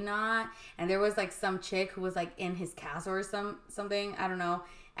 maybe not. And there was, like, some chick who was, like, in his castle or something. I don't know.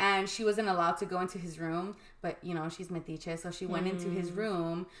 And she wasn't allowed to go into his room. But, she's metiche. So she went into his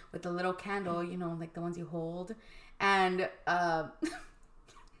room with the little candle, like the ones you hold. And,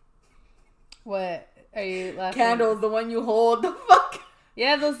 What? Are you laughing? Candles, the one you hold. The fuck?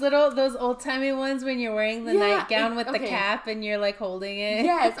 Yeah, those old-timey ones when you're wearing the nightgown with the cap and you're, like, holding it.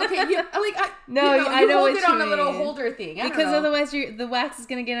 Yes. Okay. I know hold what it on you a little mean. holder thing. Because otherwise the wax is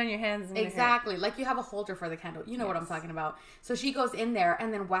going to get on your hands. And Exactly. Like you have a holder for the candle. You know what I'm talking about. So she goes in there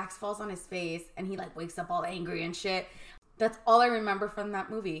and then wax falls on his face and he like wakes up all angry and shit. That's all I remember from that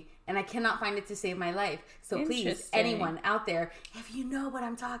movie. And I cannot find it to save my life. So please, anyone out there, if you know what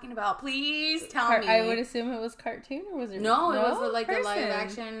I'm talking about, please tell me. I would assume it was cartoon, or was it? No, it was like a live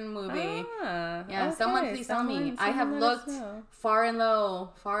action movie. Okay. Someone please tell me. I have looked far and low,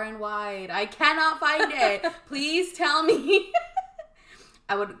 far and wide. I cannot find it. Please tell me.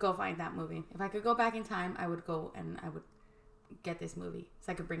 I would go find that movie. If I could go back in time, I would go and I would get this movie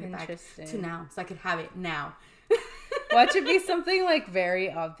so I could bring it back to now, so I could have it now. Watch it be something like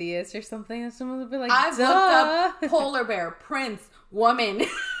very obvious or something, and someone would be like, I've looked up polar bear, prince, woman,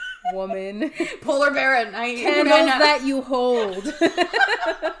 polar bear at night, candles that you hold.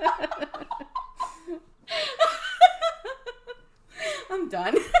 I'm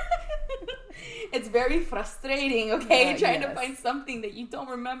done. It's very frustrating, okay? Trying to find something that you don't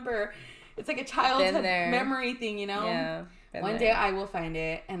remember. It's like a childhood memory thing, Yeah. One day I will find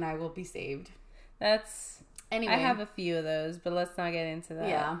it and I will be saved. Anyway. I have a few of those, but let's not get into that.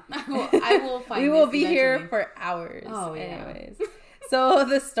 Yeah. I will find We will be here for hours. Oh, yeah. Anyways. So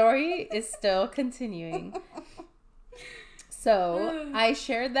the story is still continuing. So I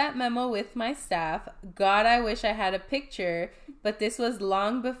shared that memo with my staff. God, I wish I had a picture, but this was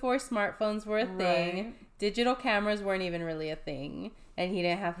long before smartphones were a thing. Digital cameras weren't even really a thing. And he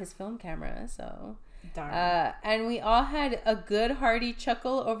didn't have his film camera, so... Darn. And we all had a good hearty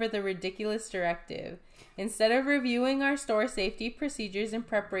chuckle over the ridiculous directive. Instead of reviewing our store safety procedures in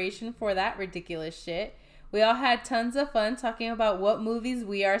preparation for that ridiculous shit, we all had tons of fun talking about what movies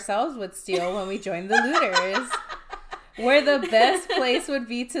we ourselves would steal when we joined the looters. Where the best place would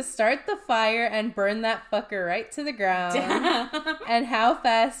be to start the fire and burn that fucker right to the ground. And how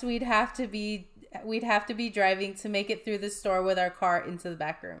fast we'd have to be driving to make it through the store with our car into the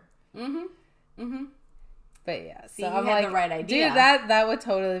back room. But yeah, so I'm like, the right idea. Dude, that would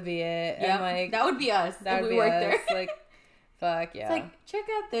totally be it. Yeah, like, that would be us if we worked there. Like, fuck yeah. It's like, check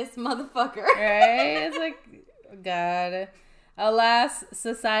out this motherfucker. Right? It's like, God. Alas,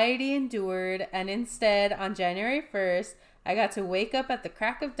 society endured, and instead, on January 1st, I got to wake up at the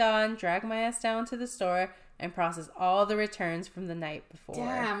crack of dawn, drag my ass down to the store, and process all the returns from the night before.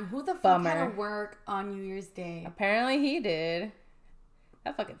 Damn, who the fuck had to work on New Year's Day? Apparently he did.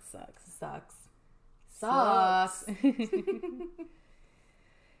 That fucking sucks. Sucks.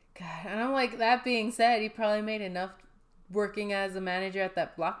 God, and I'm like, that being said, he probably made enough working as a manager at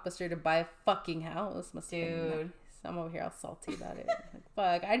that Blockbuster to buy a fucking house. Dude. I'm over here all salty about it. Like,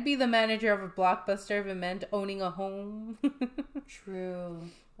 fuck, I'd be the manager of a Blockbuster if it meant owning a home. True.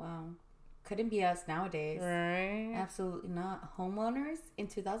 Wow. Couldn't be us nowadays. Right? Absolutely not. Homeowners in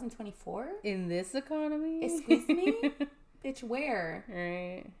 2024? In this economy? Excuse me? Bitch, where?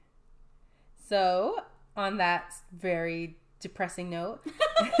 Right. So, on that very depressing note,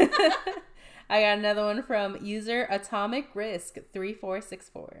 I got another one from user Atomic Risk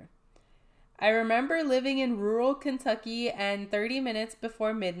 3464. I remember living in rural Kentucky, and 30 minutes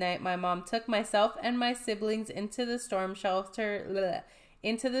before midnight, my mom took myself and my siblings into the storm shelter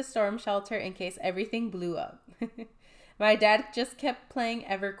in case everything blew up. My dad just kept playing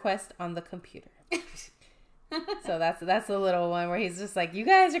EverQuest on the computer. So that's the little one where he's just like, you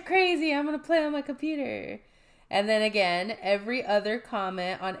guys are crazy, I'm gonna play on my computer. And then again, every other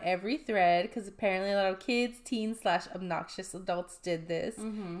comment on every thread, because apparently a lot of kids, teens / obnoxious adults did this.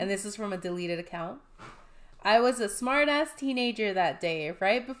 And this is from a deleted account. I was a smart-ass teenager that day.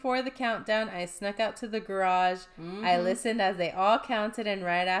 Right before the countdown, I snuck out to the garage. I listened as they all counted, and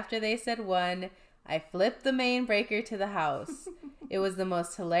right after they said 1, I flipped the main breaker to the house. It was the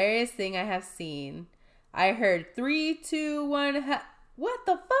most hilarious thing I have seen. I heard 3, 2, 1, what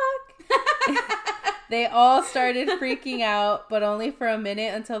the fuck? They all started freaking out, but only for a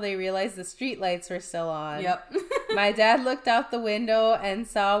minute until they realized the streetlights were still on. Yep. My dad looked out the window and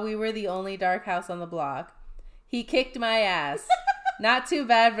saw we were the only dark house on the block. He kicked my ass. Not too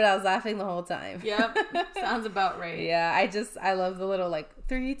bad, but I was laughing the whole time. Yep. Sounds about right. Yeah, I love the little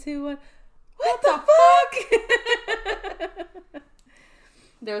 3, 2, 1. What the fuck?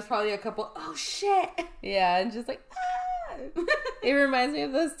 There was probably a couple, oh shit. Yeah, and just it reminds me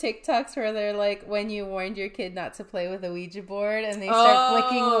of those TikToks where they're like, when you warned your kid not to play with a Ouija board and they start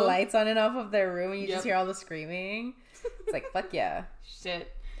flicking the lights on and off of their room and you just hear all the screaming. It's like, fuck yeah.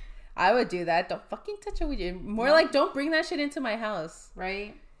 Shit. I would do that. Don't fucking touch a Ouija. Like, don't bring that shit into my house.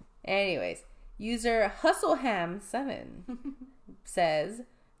 Right? Anyways, user Hustleham7 says,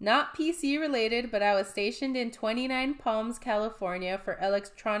 not PC related, but I was stationed in 29 Palms, California for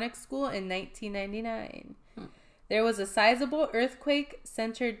electronics school in 1999. There was a sizable earthquake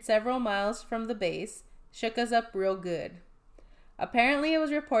centered several miles from the base. Shook us up real good. Apparently, it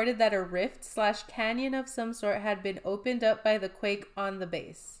was reported that a rift / canyon of some sort had been opened up by the quake on the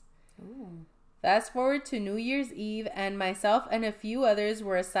base. Ooh. Fast forward to New Year's Eve, and myself and a few others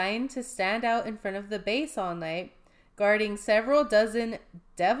were assigned to stand out in front of the base all night, guarding several dozen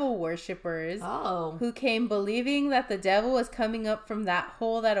devil worshippers who came believing that the devil was coming up from that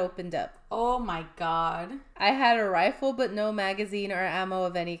hole that opened up. Oh my god. I had a rifle but no magazine or ammo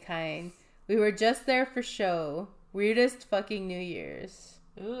of any kind. We were just there for show. Weirdest fucking New Year's.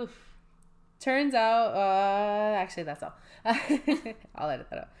 Oof. Turns out, actually that's all. I'll edit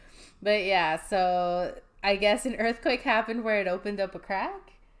that out. But yeah, so I guess an earthquake happened where it opened up a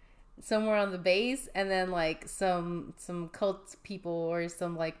crack somewhere on the base, and then some cult people or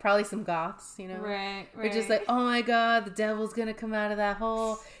probably some goths, right. We're just like, oh my god, the devil's gonna come out of that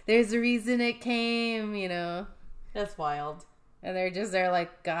hole, there's a reason it came, That's wild. And they're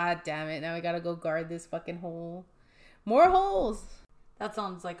like, god damn it, now we gotta go guard this fucking hole. More holes. That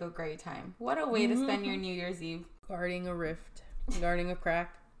sounds like a great time. What a way to spend your New Year's Eve. Guarding a rift, guarding a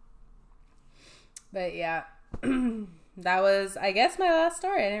crack. But yeah. That was, I guess, my last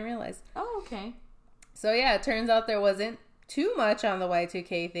story. I didn't realize. Oh, okay. So, yeah, it turns out there wasn't too much on the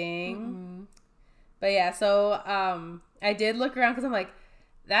Y2K thing. Mm-hmm. But, yeah, so I did look around because I'm like,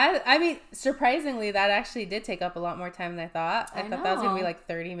 That, I mean, surprisingly, that actually did take up a lot more time than I thought. I thought that was going to be like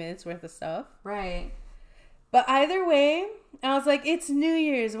 30 minutes worth of stuff. Right. But either way, I was like, it's New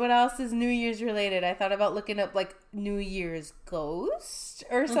Year's. What else is New Year's related? I thought about looking up like New Year's ghost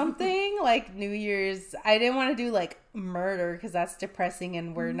or something. Like New Year's. I didn't want to do like murder because that's depressing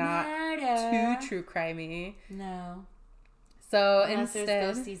and we're not too true crimey. No. So unless instead,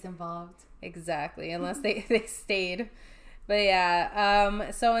 there's ghosties involved. Exactly. Unless they stayed. But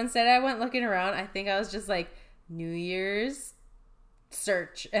yeah. So instead I went looking around. I think I was just like New Year's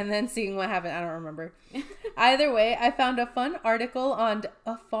search and then seeing what happened. I don't remember. Either way, I found a fun article on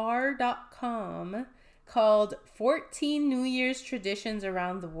afar.com called 14 New Year's Traditions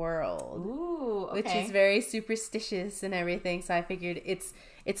Around the World. Ooh, okay. Which is very superstitious and everything, so I figured it's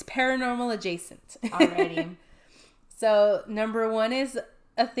paranormal adjacent. Already. So, number 1 is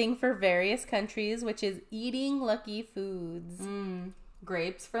a thing for various countries, which is eating lucky foods.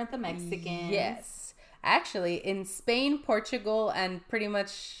 Grapes for the Mexicans. Yes. Actually, in Spain, Portugal, and pretty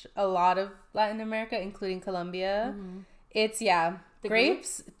much a lot of Latin America, including Colombia, it's,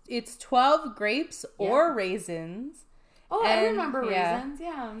 grapes. It's 12 grapes or raisins. Oh, I remember raisins,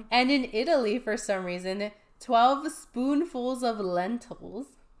 yeah. And in Italy, for some reason, 12 spoonfuls of lentils.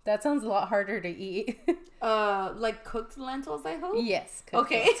 That sounds a lot harder to eat. Like cooked lentils, I hope? Yes.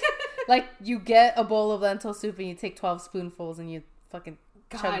 Okay. Like, you get a bowl of lentil soup and you take 12 spoonfuls and you fucking...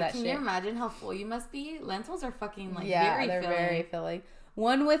 God, can you imagine how full you must be? Lentils are fucking very filling. Very filling.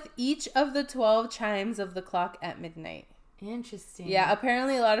 One with each of the 12 chimes of the clock at midnight. Interesting. Yeah,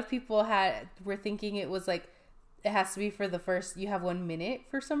 apparently a lot of people were thinking it was like, it has to be for the first, you have 1 minute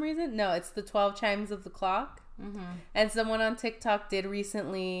for some reason. No, it's the 12 chimes of the clock. And someone on TikTok did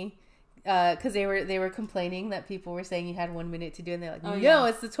recently, because they were complaining that people were saying you had 1 minute to do it, and they're like,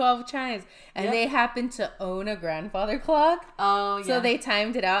 it's the 12 chimes. And they happened to own a grandfather clock. Oh, yeah. So they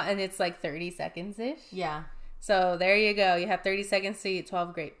timed it out, and it's like 30 seconds-ish. Yeah. So there you go. You have 30 seconds to eat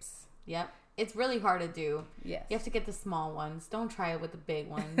 12 grapes. Yep. It's really hard to do. Yes. You have to get the small ones. Don't try it with the big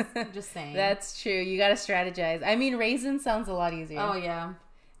ones. I'm just saying. That's true. You got to strategize. I mean, raisin sounds a lot easier. Oh, yeah.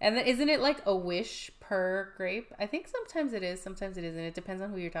 And then, isn't it like a wish per grape? I think sometimes it is. Sometimes it isn't. It depends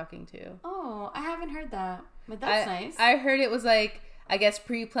on who you're talking to. Oh, I haven't heard that. But that's nice. I heard it was like, I guess,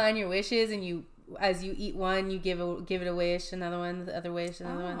 pre-plan your wishes, and as you eat one, you give it a wish, another one, the other wish,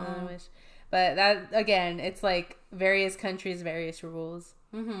 another one, another wish. But that, again, it's like various countries, various rules.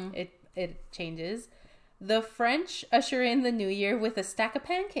 It changes. The French usher in the new year with a stack of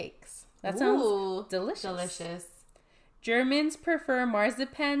pancakes. That sounds delicious. Germans prefer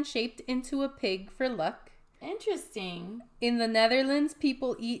marzipan shaped into a pig for luck. Interesting. In the Netherlands,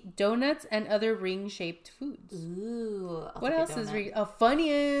 people eat donuts and other ring-shaped foods. Ooh. What else is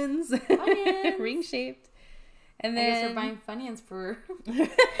Funyuns? Funyuns. Ring-shaped. And I then... guess we're buying Funyuns for...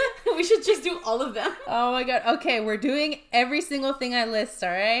 We should just do all of them. Oh my god. Okay, we're doing every single thing I list,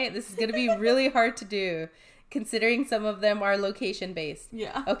 alright? This is going to be really hard to do, considering some of them are location-based.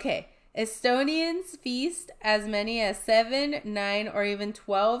 Yeah. Okay. Estonians feast as many as 7, 9, or even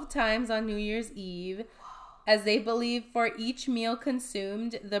 12 times on New Year's Eve, as they believe for each meal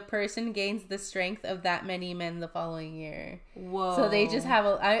consumed, the person gains the strength of that many men the following year. Whoa. So they just have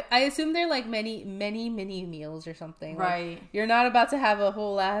I assume they're like many meals or something. Right. Like, you're not about to have a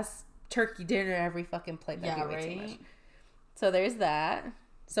whole ass turkey dinner every fucking plate. That'd be way too much. So there's that.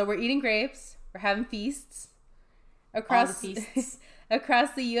 So we're eating grapes. We're having feasts. Across the feasts.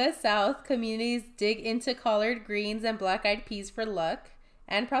 Across the U.S. South, communities dig into collard greens and black-eyed peas for luck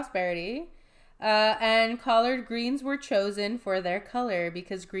and prosperity. And collard greens were chosen for their color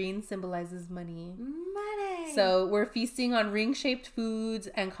because green symbolizes money. Money! So we're feasting on ring-shaped foods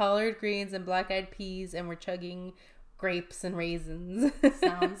and collard greens and black-eyed peas, and we're chugging grapes and raisins.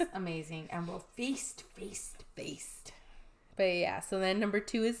 Sounds amazing. And we'll feast. But yeah, so then number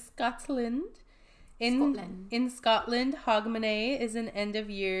 2 is Scotland. In Scotland, Hogmanay is an end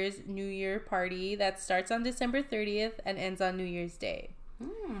of year's New Year party that starts on December 30th and ends on New Year's Day.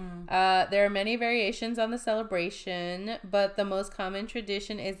 There are many variations on the celebration, but the most common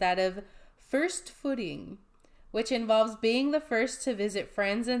tradition is that of first footing, which involves being the first to visit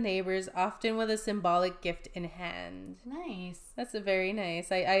friends and neighbors, often with a symbolic gift in hand. Nice. That's very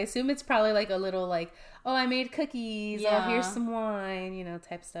nice. I assume it's probably like a little like, oh, I made cookies. Yeah. Oh, here's some wine,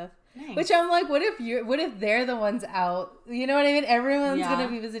 type stuff. Nice. Which I'm like, what if they're the ones out? You know what I mean? Everyone's gonna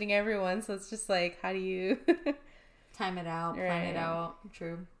be visiting everyone, so it's just like, how do you time it out, plan it out?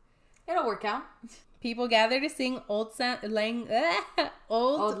 True. It'll work out. People gather to sing Old Lang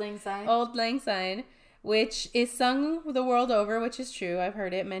Syne, which is sung the world over, which is true. I've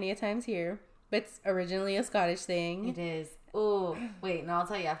heard it many a times here. But it's originally a Scottish thing. It is. Oh, wait, no, I'll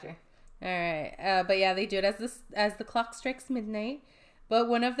tell you after. All right. But yeah, they do it as the clock strikes midnight. But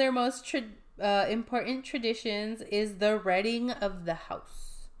one of their most important traditions is the redding of the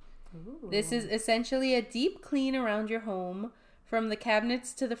house. Ooh. This is essentially a deep clean around your home, from the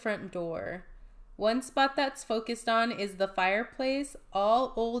cabinets to the front door. One spot that's focused on is the fireplace.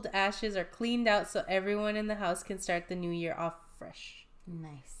 All old ashes are cleaned out so everyone in the house can start the new year off fresh.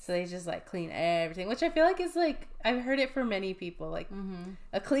 Nice. So they just like clean everything, which I feel like is like, I've heard it for many people, like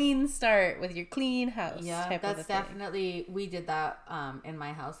a clean start with your clean house. Yeah, that's definitely, we did that in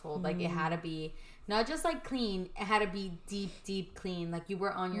my household. Like it had to be not just like clean, it had to be deep clean. Like you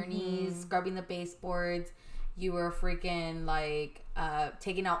were on your knees scrubbing the baseboards. You were freaking like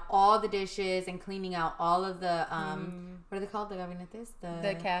taking out all the dishes and cleaning out all of the what are they called? The gabinetes?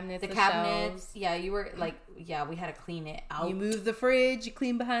 The cabinets. The cabinets. Shelves. Yeah, you were like, yeah, we had to clean it out. You move the fridge, you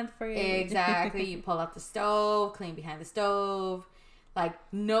clean behind the fridge. Exactly. You pull out the stove, clean behind the stove. Like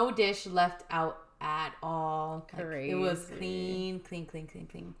no dish left out at all. Crazy. Like, it was clean.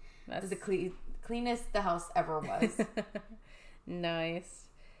 That's the cleanest the house ever was. Nice.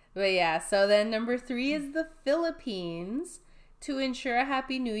 But yeah, so then number 3 is the Philippines. To ensure a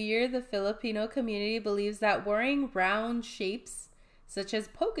happy new year, the Filipino community believes that wearing round shapes, such as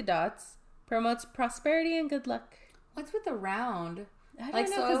polka dots, promotes prosperity and good luck. What's with the round? I don't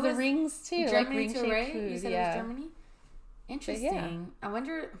know, because the rings too. Germany like ring too, right? Food, you said it was Germany? Interesting. Yeah. I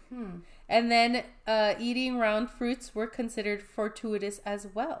wonder, And then eating round fruits were considered fortuitous as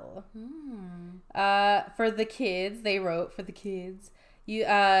well. For the kids, they wrote, for the kids, you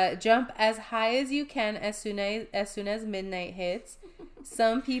jump as high as you can as soon as midnight hits.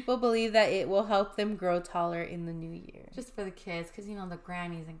 Some people believe that it will help them grow taller in the new year. Just for the kids, because you know the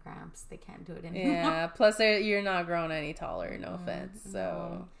grannies and gramps, they can't do it anymore. Yeah. Plus, you're not growing any taller. No offense.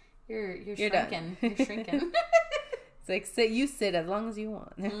 So you're shrinking. You're shrinking. It's like you sit as long as you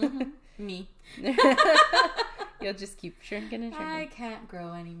want. Me. You'll just keep shrinking and shrinking. I can't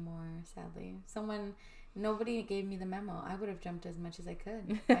grow anymore, sadly. Nobody gave me the memo. I would have jumped as much as I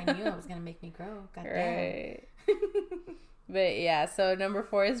could. I knew it was going to make me grow. Right. But yeah, so number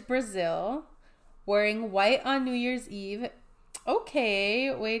 4 is Brazil. Wearing white on New Year's Eve.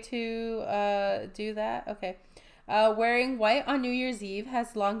 Okay, way to do that. Okay. Wearing white on New Year's Eve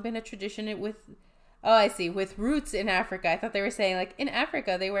has long been a tradition with roots in Africa. I thought they were saying like in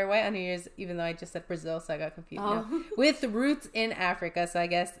Africa they wear white on New Year's, even though I just said Brazil, so I got confused. Oh. No. With roots in Africa, so I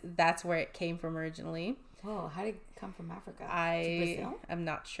guess that's where it came from originally. Whoa, how did it come from Africa? Brazil? I'm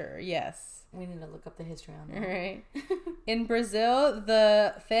not sure. Yes. We need to look up the history on that. Right. In Brazil,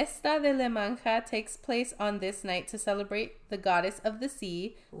 the Festa de Lemanja takes place on this night to celebrate the goddess of the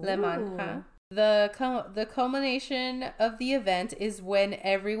sea, Lemanja. The culmination of the event is when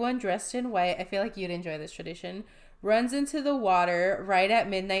everyone dressed in white, I feel like you'd enjoy this tradition, runs into the water right at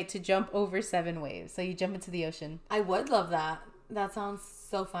midnight to jump over 7 waves. So you jump into the ocean. I would love that. That sounds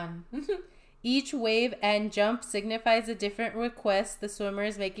so fun. Each wave and jump signifies a different request the swimmer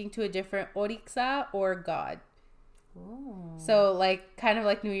is making to a different orixa or god. Ooh. So like kind of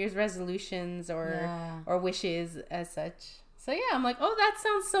like New Year's resolutions or wishes as such. So yeah, I'm like, oh, that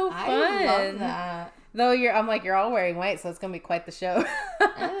sounds so fun. I love that. Though I'm you're all wearing white, so it's gonna be quite the show.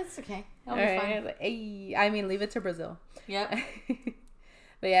 That's okay. That'll be fun. Like, hey, I mean, leave it to Brazil. Yep.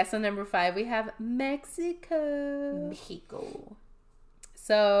 But yeah, so number 5, we have Mexico.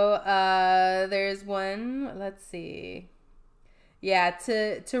 So there's one. Let's see. Yeah,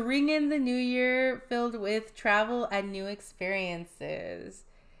 to ring in the new year filled with travel and new experiences.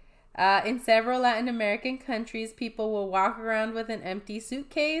 In several Latin American countries, people will walk around with an empty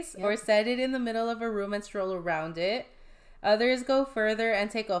suitcase or set it in the middle of a room and stroll around it. Others go further and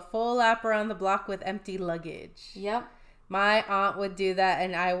take a full lap around the block with empty luggage. Yep. My aunt would do that,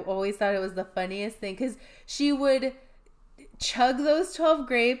 and I always thought it was the funniest thing because she would chug those 12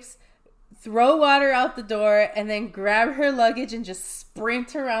 grapes, throw water out the door, and then grab her luggage and just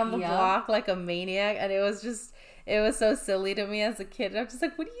sprint around the block like a maniac. And it was so silly to me as a kid. I'm just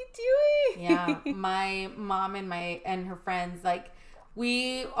like, what are you doing? Yeah, my mom and her friends, like,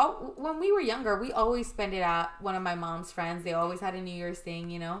 when we were younger, we always spent it at one of my mom's friends. They always had a New Year's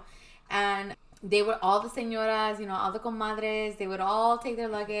thing, and they would, all the señoras, all the comadres, they would all take their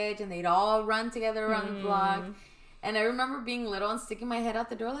luggage and they'd all run together around the block. And I remember being little and sticking my head out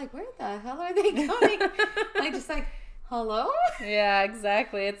the door like, where the hell are they going? Like, just like, hello? Yeah,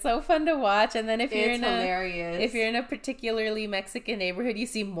 exactly. It's so fun to watch. And then if you're in a particularly Mexican neighborhood, you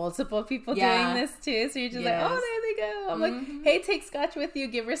see multiple people doing this too. So you're just like, oh, there they go. I'm like, hey, take Scotch with you.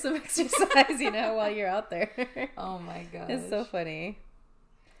 Give her some exercise, while you're out there. Oh my gosh. It's so funny.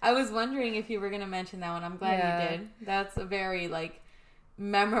 I was wondering if you were going to mention that one. I'm glad you did. That's a very, like,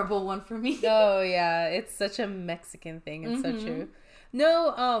 memorable one for me. Oh, yeah. It's such a Mexican thing. It's so true.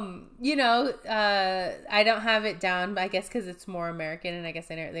 No, you know, I don't have it down, I guess, because it's more American, and I guess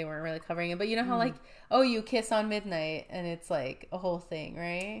they weren't really covering it. But you know how, like, oh, you kiss on midnight, and it's, like, a whole thing,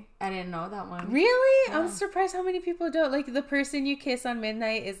 right? I didn't know that one. Really? Yeah. I'm surprised how many people don't. Like, the person you kiss on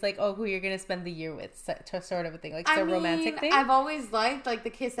midnight is, like, oh, who you're going to spend the year with, sort of a thing. Like, it's a romantic thing. I've always liked, like, the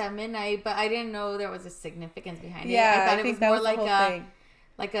kiss at midnight, but I didn't know there was a significance behind it. Yeah, I thought I it think was more that was like thing.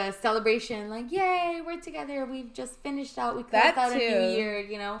 Like a celebration, like, yay, we're together, we've just finished out, we closed out a new year,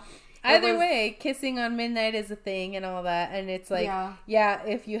 you know. Either way, kissing on midnight is a thing and all that, and it's like, yeah,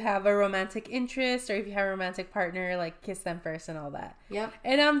 if you have a romantic interest or if you have a romantic partner, like, kiss them first and all that. Yep.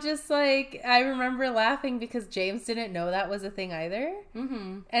 And I'm just like, I remember laughing because James didn't know that was a thing either.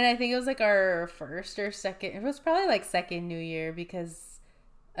 Mm-hmm. And I think it was like our first or second, it was probably like second New Year, because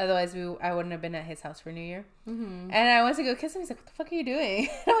otherwise, I wouldn't have been at his house for New Year. Mm-hmm. And I went to go kiss him. He's like, what the fuck are you doing?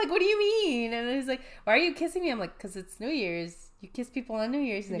 I'm like, what do you mean? And then he's like, why are you kissing me? I'm like, because it's New Year's. You kiss people on New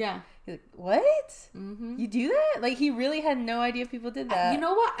Year's. He's like, what? Mm-hmm. You do that? Like, he really had no idea people did that. You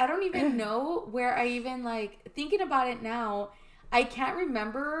know what? I don't even know where I even, like, thinking about it now, I can't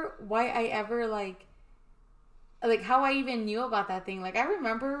remember why I ever, like, how I even knew about that thing. Like, I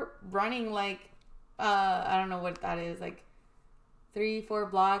remember running, like, I don't know what that is, like, 3-4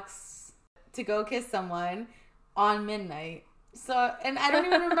 blocks to go kiss someone on midnight. So, and I don't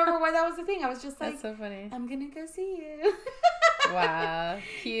even remember why that was the thing. I was just like, that's so funny. I'm gonna go see you. Wow,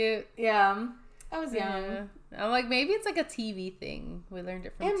 cute. Yeah, I was young. Yeah. I'm like, maybe it's like a TV thing. We learned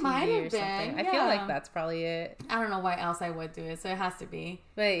it from TV might have or something. been, I feel like that's probably it. I don't know why else I would do it, so it has to be.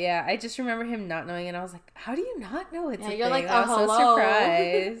 But yeah, I just remember him not knowing, and I was like, how do you not know it's a you're thing? like, I was hello. so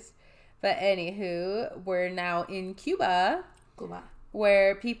surprised. But anywho, we're now in Cuba.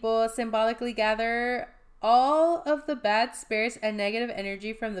 Where people symbolically gather all of the bad spirits and negative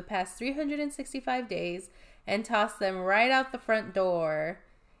energy from the past 365 days and toss them right out the front door.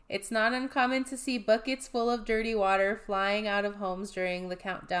 It's not uncommon to see buckets full of dirty water flying out of homes during the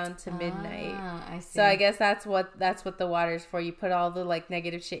countdown to midnight. I see. So I guess that's what the water's for. You put all the, like,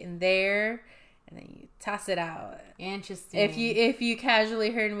 negative shit in there, and then you toss it out. Interesting. If you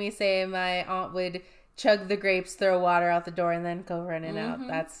casually heard me say my aunt would chug the grapes, throw water out the door, and then go running out.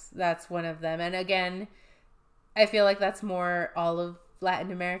 That's one of them. And again, I feel like that's more all of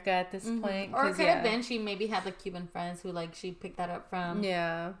Latin America at this point. Or it could have been she maybe had, like, Cuban friends who, like, she picked that up from.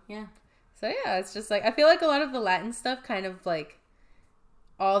 Yeah. Yeah. So yeah, it's just like, I feel like a lot of the Latin stuff kind of, like,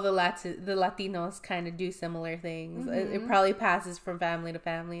 all the Latinos kind of do similar things. It probably passes from family to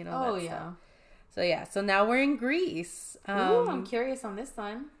family and all that stuff. So yeah, so now we're in Greece. Ooh, I'm curious on this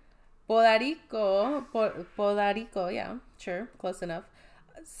one. Podarico, yeah, sure, close enough.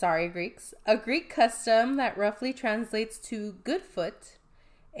 Sorry, Greeks. A Greek custom that roughly translates to good foot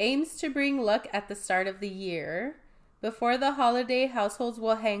aims to bring luck at the start of the year. Before the holiday, households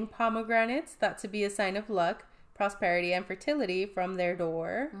will hang pomegranates, thought to be a sign of luck, prosperity, and fertility, from their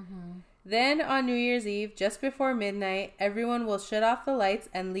door. Mm-hmm. Then, on New Year's Eve, just before midnight, everyone will shut off the lights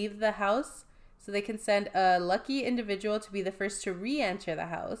and leave the house so they can send a lucky individual to be the first to re-enter the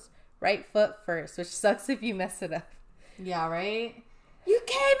house. Right foot first, which sucks if you mess it up. Yeah, right? You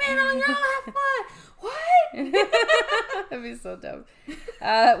came in on your left foot. What? That'd be so dumb.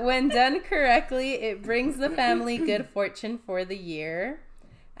 When done correctly, it brings the family good fortune for the year.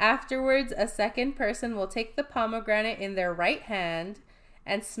 Afterwards, a second person will take the pomegranate in their right hand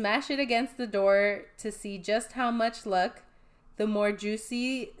and smash it against the door to see just how much luck. The more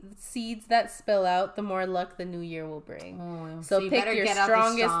juicy seeds that spill out, the more luck the new year will bring. Oh, so pick your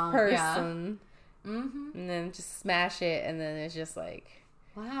strongest person, and then just smash it, and then it's just like,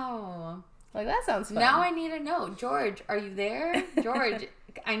 wow, like, that sounds fun. Now I need to know, George, are you there? George,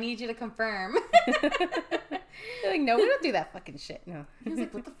 I need you to confirm. They're like, no, we don't do that fucking shit. No. He was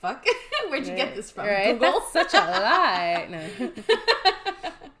like, what the fuck? Where'd you get this from? Right? Google? That's such a lie. No.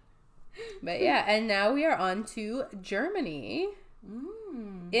 But yeah, and now we are on to Germany.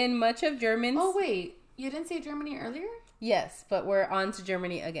 In much of German... Oh, wait. You didn't say Germany earlier? Yes, but we're on to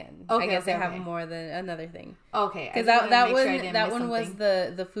Germany again. Okay, I guess they have more than another thing. Okay. Because that one was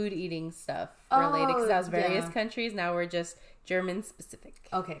the food eating stuff related. Because that was various countries. Now we're just German specific.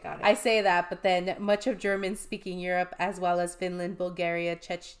 Okay, got it. I say that, but then much of German speaking Europe, as well as Finland, Bulgaria,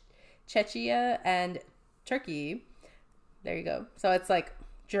 Czechia, and Turkey. There you go. So it's like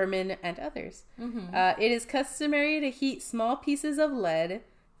German and others. Mm-hmm. It is customary to heat small pieces of lead,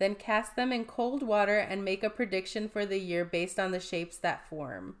 then cast them in cold water and make a prediction for the year based on the shapes that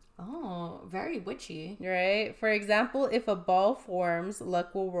form. Oh, very witchy. Right? For example, if a ball forms,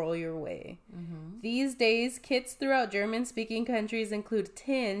 luck will roll your way. Mm-hmm. These days, kits throughout German-speaking countries include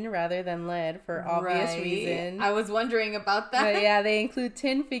tin rather than lead for obvious reason. I was wondering about that. But yeah, they include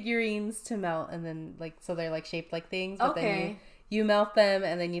tin figurines to melt, and then so they're shaped like things. But then you melt them,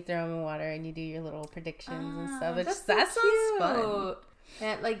 and then you throw them in water, and you do your little predictions and stuff. That sounds fun.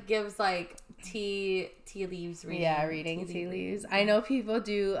 And it gives tea leaves reading. Yeah, reading tea leaves. I know people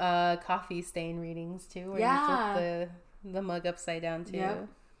do coffee stain readings too, where you flip the mug upside down too. Yep.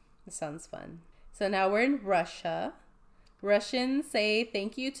 It sounds fun. So now we're in Russia. Russians say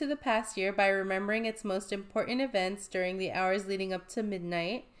thank you to the past year by remembering its most important events during the hours leading up to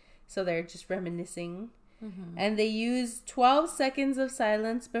midnight. So they're just reminiscing. Mm-hmm. And they use 12 seconds of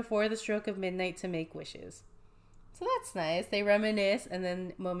silence before the stroke of midnight to make wishes. So that's nice. They reminisce, and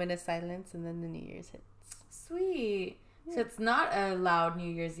then moment of silence, and then the New Year's hits. Sweet. Yeah. So it's not a loud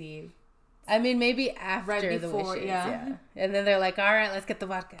New Year's Eve. I mean, maybe after right before, the wishes. Yeah. And then they're like, all right, let's get the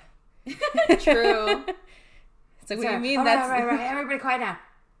vodka. True. So what do you mean? All right. Everybody quiet down.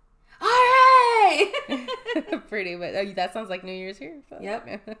 All right. Pretty, but that sounds like New Year's here. So.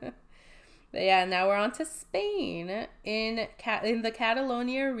 Yep. But yeah, now we're on to Spain. In the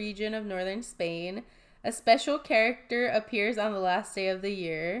Catalonia region of northern Spain, a special character appears on the last day of the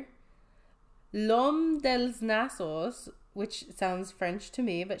year. L'homme dels nasos, which sounds French to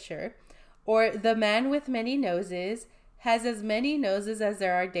me, but sure. Or the man with many noses, has as many noses as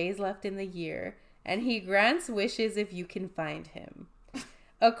there are days left in the year, and he grants wishes if you can find him.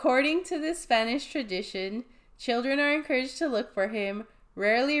 According to this Spanish tradition, children are encouraged to look for him,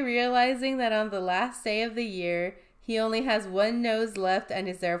 rarely realizing that on the last day of the year, he only has one nose left and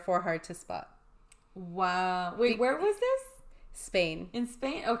is therefore hard to spot. Wow. Wait, where was this? Spain. In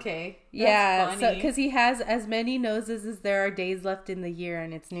Spain? Okay. That's funny. So because he has as many noses as there are days left in the year,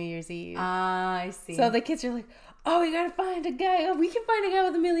 and it's New Year's Eve. Ah, I see. So the kids are like, oh, we gotta find a guy. Oh, we can find a guy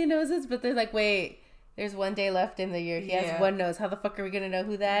with a million noses. But they're like, wait, there's one day left in the year. He has one nose. How the fuck are we gonna know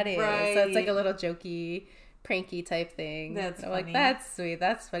who that is? Right. So it's like a little jokey, pranky type thing. That's funny. Like, that's sweet.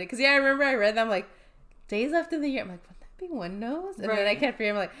 That's funny. Because I remember I read that. I'm like, days left in the year. I'm like, wouldn't that be one nose? And then I kept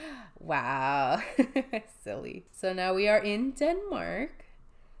reading. I'm like, wow. Silly. So now we are in Denmark.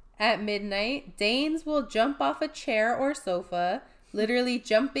 At midnight, Danes will jump off a chair or sofa, literally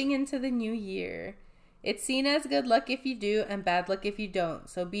jumping into the new year. It's seen as good luck if you do and bad luck if you don't.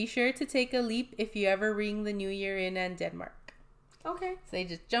 So be sure to take a leap if you ever ring the new year in Denmark. Okay. So they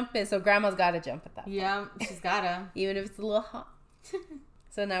just jump in. So grandma's got to jump at that point. Yeah, she's got to. Even if it's a little hot.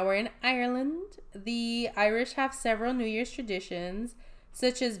 So now we're in Ireland. The Irish have several New Year's traditions,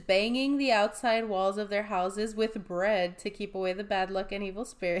 such as banging the outside walls of their houses with bread to keep away the bad luck and evil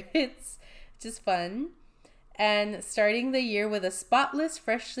spirits, which is fun. And starting the year with a spotless,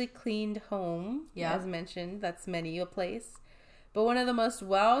 freshly cleaned home. Yeah. As mentioned, that's many a place. But one of the most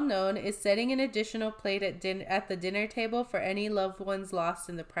well-known is setting an additional plate at the dinner table for any loved ones lost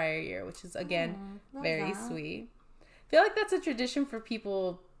in the prior year, which is, again, very sweet. I feel like that's a tradition for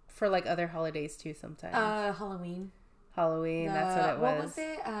people for, other holidays, too, sometimes. Halloween. That's what it was. What was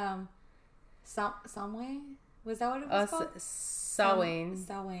it? Samhain? Was that what it was called? Samhain.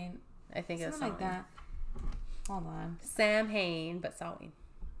 Samhain. I think it's something like that. Hold on. Samhain, but Samhain.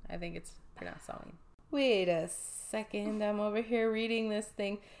 I think it's pronounced Samhain. Wait a second. I'm over here reading this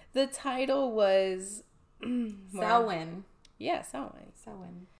thing. The title was... Samhain. Yeah, Samhain.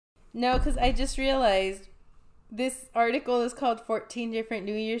 Samhain. No, because I just realized this article is called 14 Different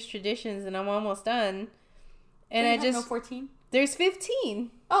New Year's Traditions, and I'm almost done. And I just... No 14? There's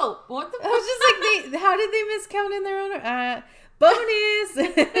 15. Oh, what the fuck? I was just like, how did they miscount in their own...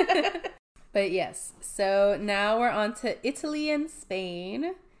 bonus! But yes, so now we're on to Italy and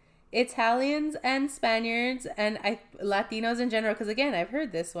Spain. Italians and Spaniards and Latinos in general, because again, I've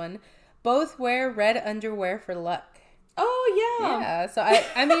heard this one, both wear red underwear for luck. Oh, yeah. Yeah, so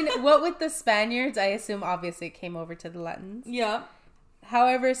I mean, what with the Spaniards, I assume obviously it came over to the Latins. Yeah.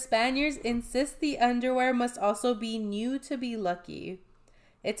 However, Spaniards insist the underwear must also be new to be lucky.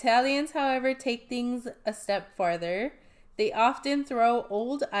 Italians, however, take things a step farther. They often throw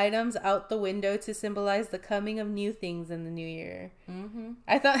old items out the window to symbolize the coming of new things in the new year. Mm-hmm.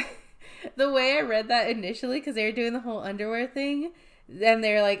 I thought the way I read that initially, because they were doing the whole underwear thing, and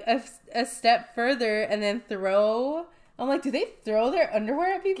they're like a step further and then throw. I'm like, do they throw their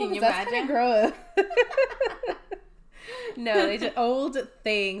underwear at people? Can you that's imagine? Kind of gross. No, they just old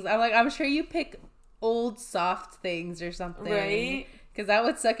things. I'm like, I'm sure you pick old soft things or something, right? Because that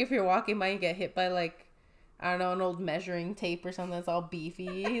would suck if you're walking by and get hit by I don't know, an old measuring tape or something that's all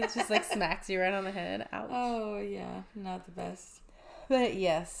beefy. It's just like smacks you right on the head. Ouch. Oh, yeah. Not the best. But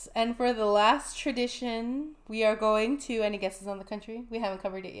yes. And for the last tradition, we are going to, any guesses on the country? We haven't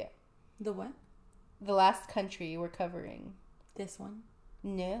covered it yet. The what? The last country we're covering. This one?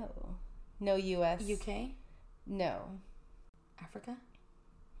 No. No U.S. UK? No. Africa?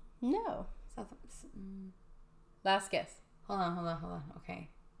 No. South... Last guess. Hold on. Okay.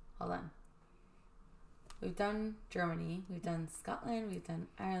 Hold on. We've done Germany. We've done Scotland. We've done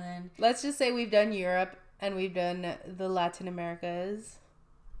Ireland. Let's just say we've done Europe and we've done the Latin Americas.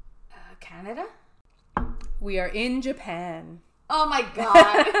 Canada? We are in Japan. Oh my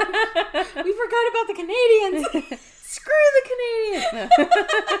god. We forgot about the Canadians. Screw the Canadians.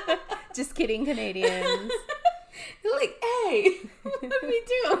 No. Just kidding, Canadians. They're like, hey, what did we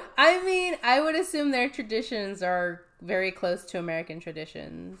do? I mean, I would assume their traditions are very close to American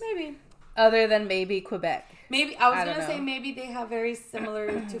traditions. Maybe. Other than maybe Quebec. Maybe, I was going to say maybe they have very similar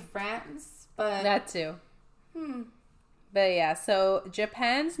to France, but... That too. But yeah, so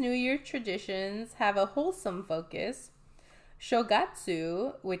Japan's New Year traditions have a wholesome focus.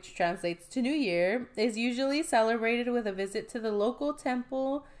 Shogatsu, which translates to New Year, is usually celebrated with a visit to the local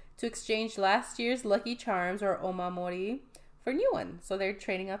temple to exchange last year's lucky charms, or omamori, for new ones. So they're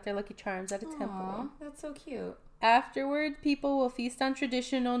trading out their lucky charms at a temple. That's so cute. Afterward, people will feast on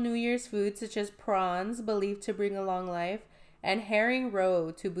traditional New Year's foods such as prawns, believed to bring a long life, and herring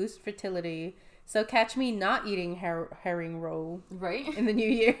roe to boost fertility. So catch me not eating herring roe right in the new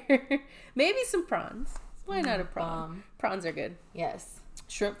year. Maybe some prawns. Why not a prawn? Prawns are good. Yes.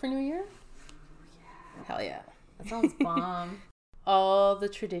 Shrimp for New Year? Yeah. Hell yeah. That sounds bomb. All the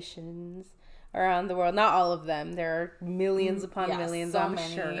traditions around the world. Not all of them. There are millions upon millions, I'm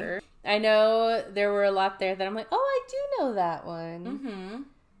sure. I know there were a lot there that I'm like, oh, I do know that one. Mm-hmm.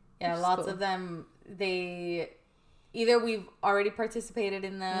 Yeah, lots of them, either we've already participated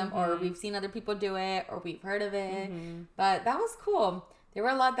in them, or we've seen other people do it, or we've heard of it. But that was cool. There were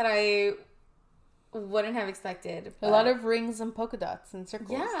a lot that I wouldn't have expected. A lot of rings and polka dots and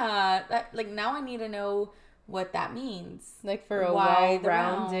circles. Yeah. Now I need to know what that means. Like for a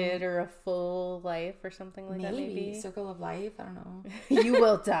well-rounded or a full life or something like that, maybe. Circle of life. I don't know. You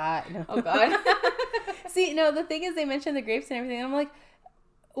will die. No. Oh, God. See, no, the thing is they mentioned the grapes and everything. And I'm like,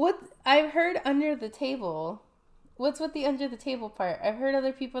 what? I've heard under the table. What's with the under the table part? I've heard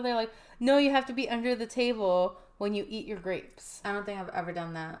other people, they're like, no, you have to be under the table when you eat your grapes. I don't think I've ever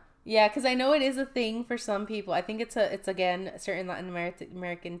done that. Yeah, because I know it is a thing for some people. I think it's again a certain Latin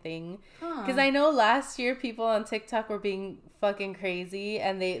American thing. Because I know last year people on TikTok were being fucking crazy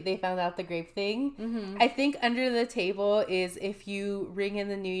and they found out the grape thing. Mm-hmm. I think under the table is if you ring in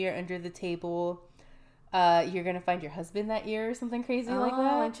the new year under the table, you're gonna find your husband that year or something crazy like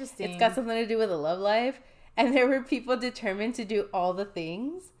that. Oh, interesting. It's got something to do with a love life. And there were people determined to do all the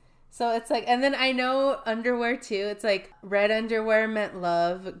things. So it's like, and then I know underwear too. It's like red underwear meant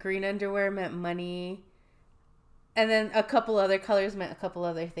love, green underwear meant money, and then a couple other colors meant a couple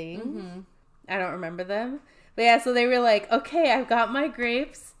other things. Mm-hmm. I don't remember them. But yeah, so they were like, okay, I've got my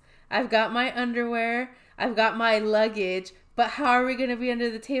grapes, I've got my underwear, I've got my luggage, but how are we going to be under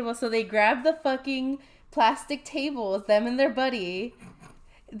the table? So they grabbed the fucking plastic tables, them and their buddy.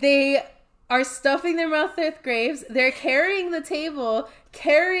 They are stuffing their mouth with grapes. They're carrying the table,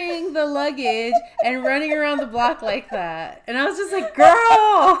 carrying the luggage, and running around the block like that. And I was just like,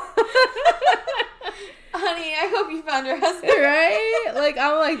 girl! Honey, I hope you found your husband. Right? Like,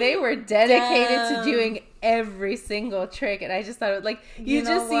 I'm like, they were dedicated to doing every single trick. And I just thought, like, you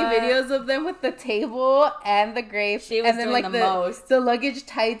just see videos of them with the table and the grapes. She was and then, doing like, the most. The luggage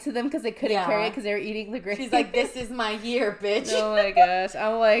tied to them because they couldn't carry it because they were eating the grapes. She's like, this is my year, bitch. Oh my gosh.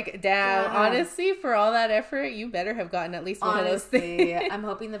 I'm like, damn. Honestly, for all that effort, you better have gotten at least one of those things. I'm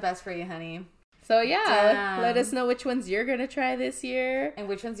hoping the best for you, honey. So yeah, let us know which ones you're gonna try this year, and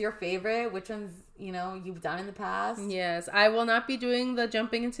which one's your favorite. Which ones you've done in the past. Yes, I will not be doing the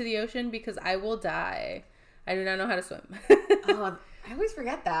jumping into the ocean because I will die. I do not know how to swim. Oh, I always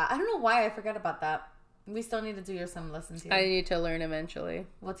forget that. I don't know why I forget about that. We still need to do your swim lessons here. I need to learn eventually.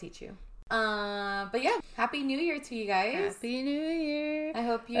 We'll teach you. But yeah, Happy New Year to you guys. Happy New Year. I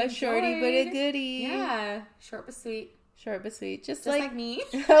hope you enjoyed. Shorty but a goodie. Yeah, short but sweet. Short but sweet. Just like me.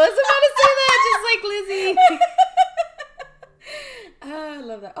 I was about to say that, just like Lizzie. I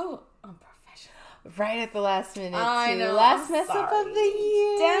love that. Oh, I'm professional. Right at the last minute, I know. Last mess up of the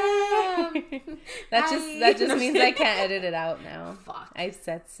year. Damn. that just means I can't edit it out now. Fuck. I've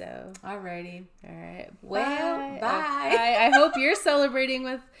said so. Alrighty. All right. Well, bye. I hope you're celebrating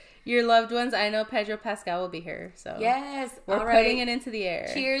with your loved ones. I know Pedro Pascal will be here, so yes, we're putting it into the air.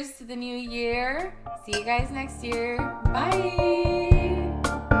 Cheers to the new year. See you guys next year. Bye.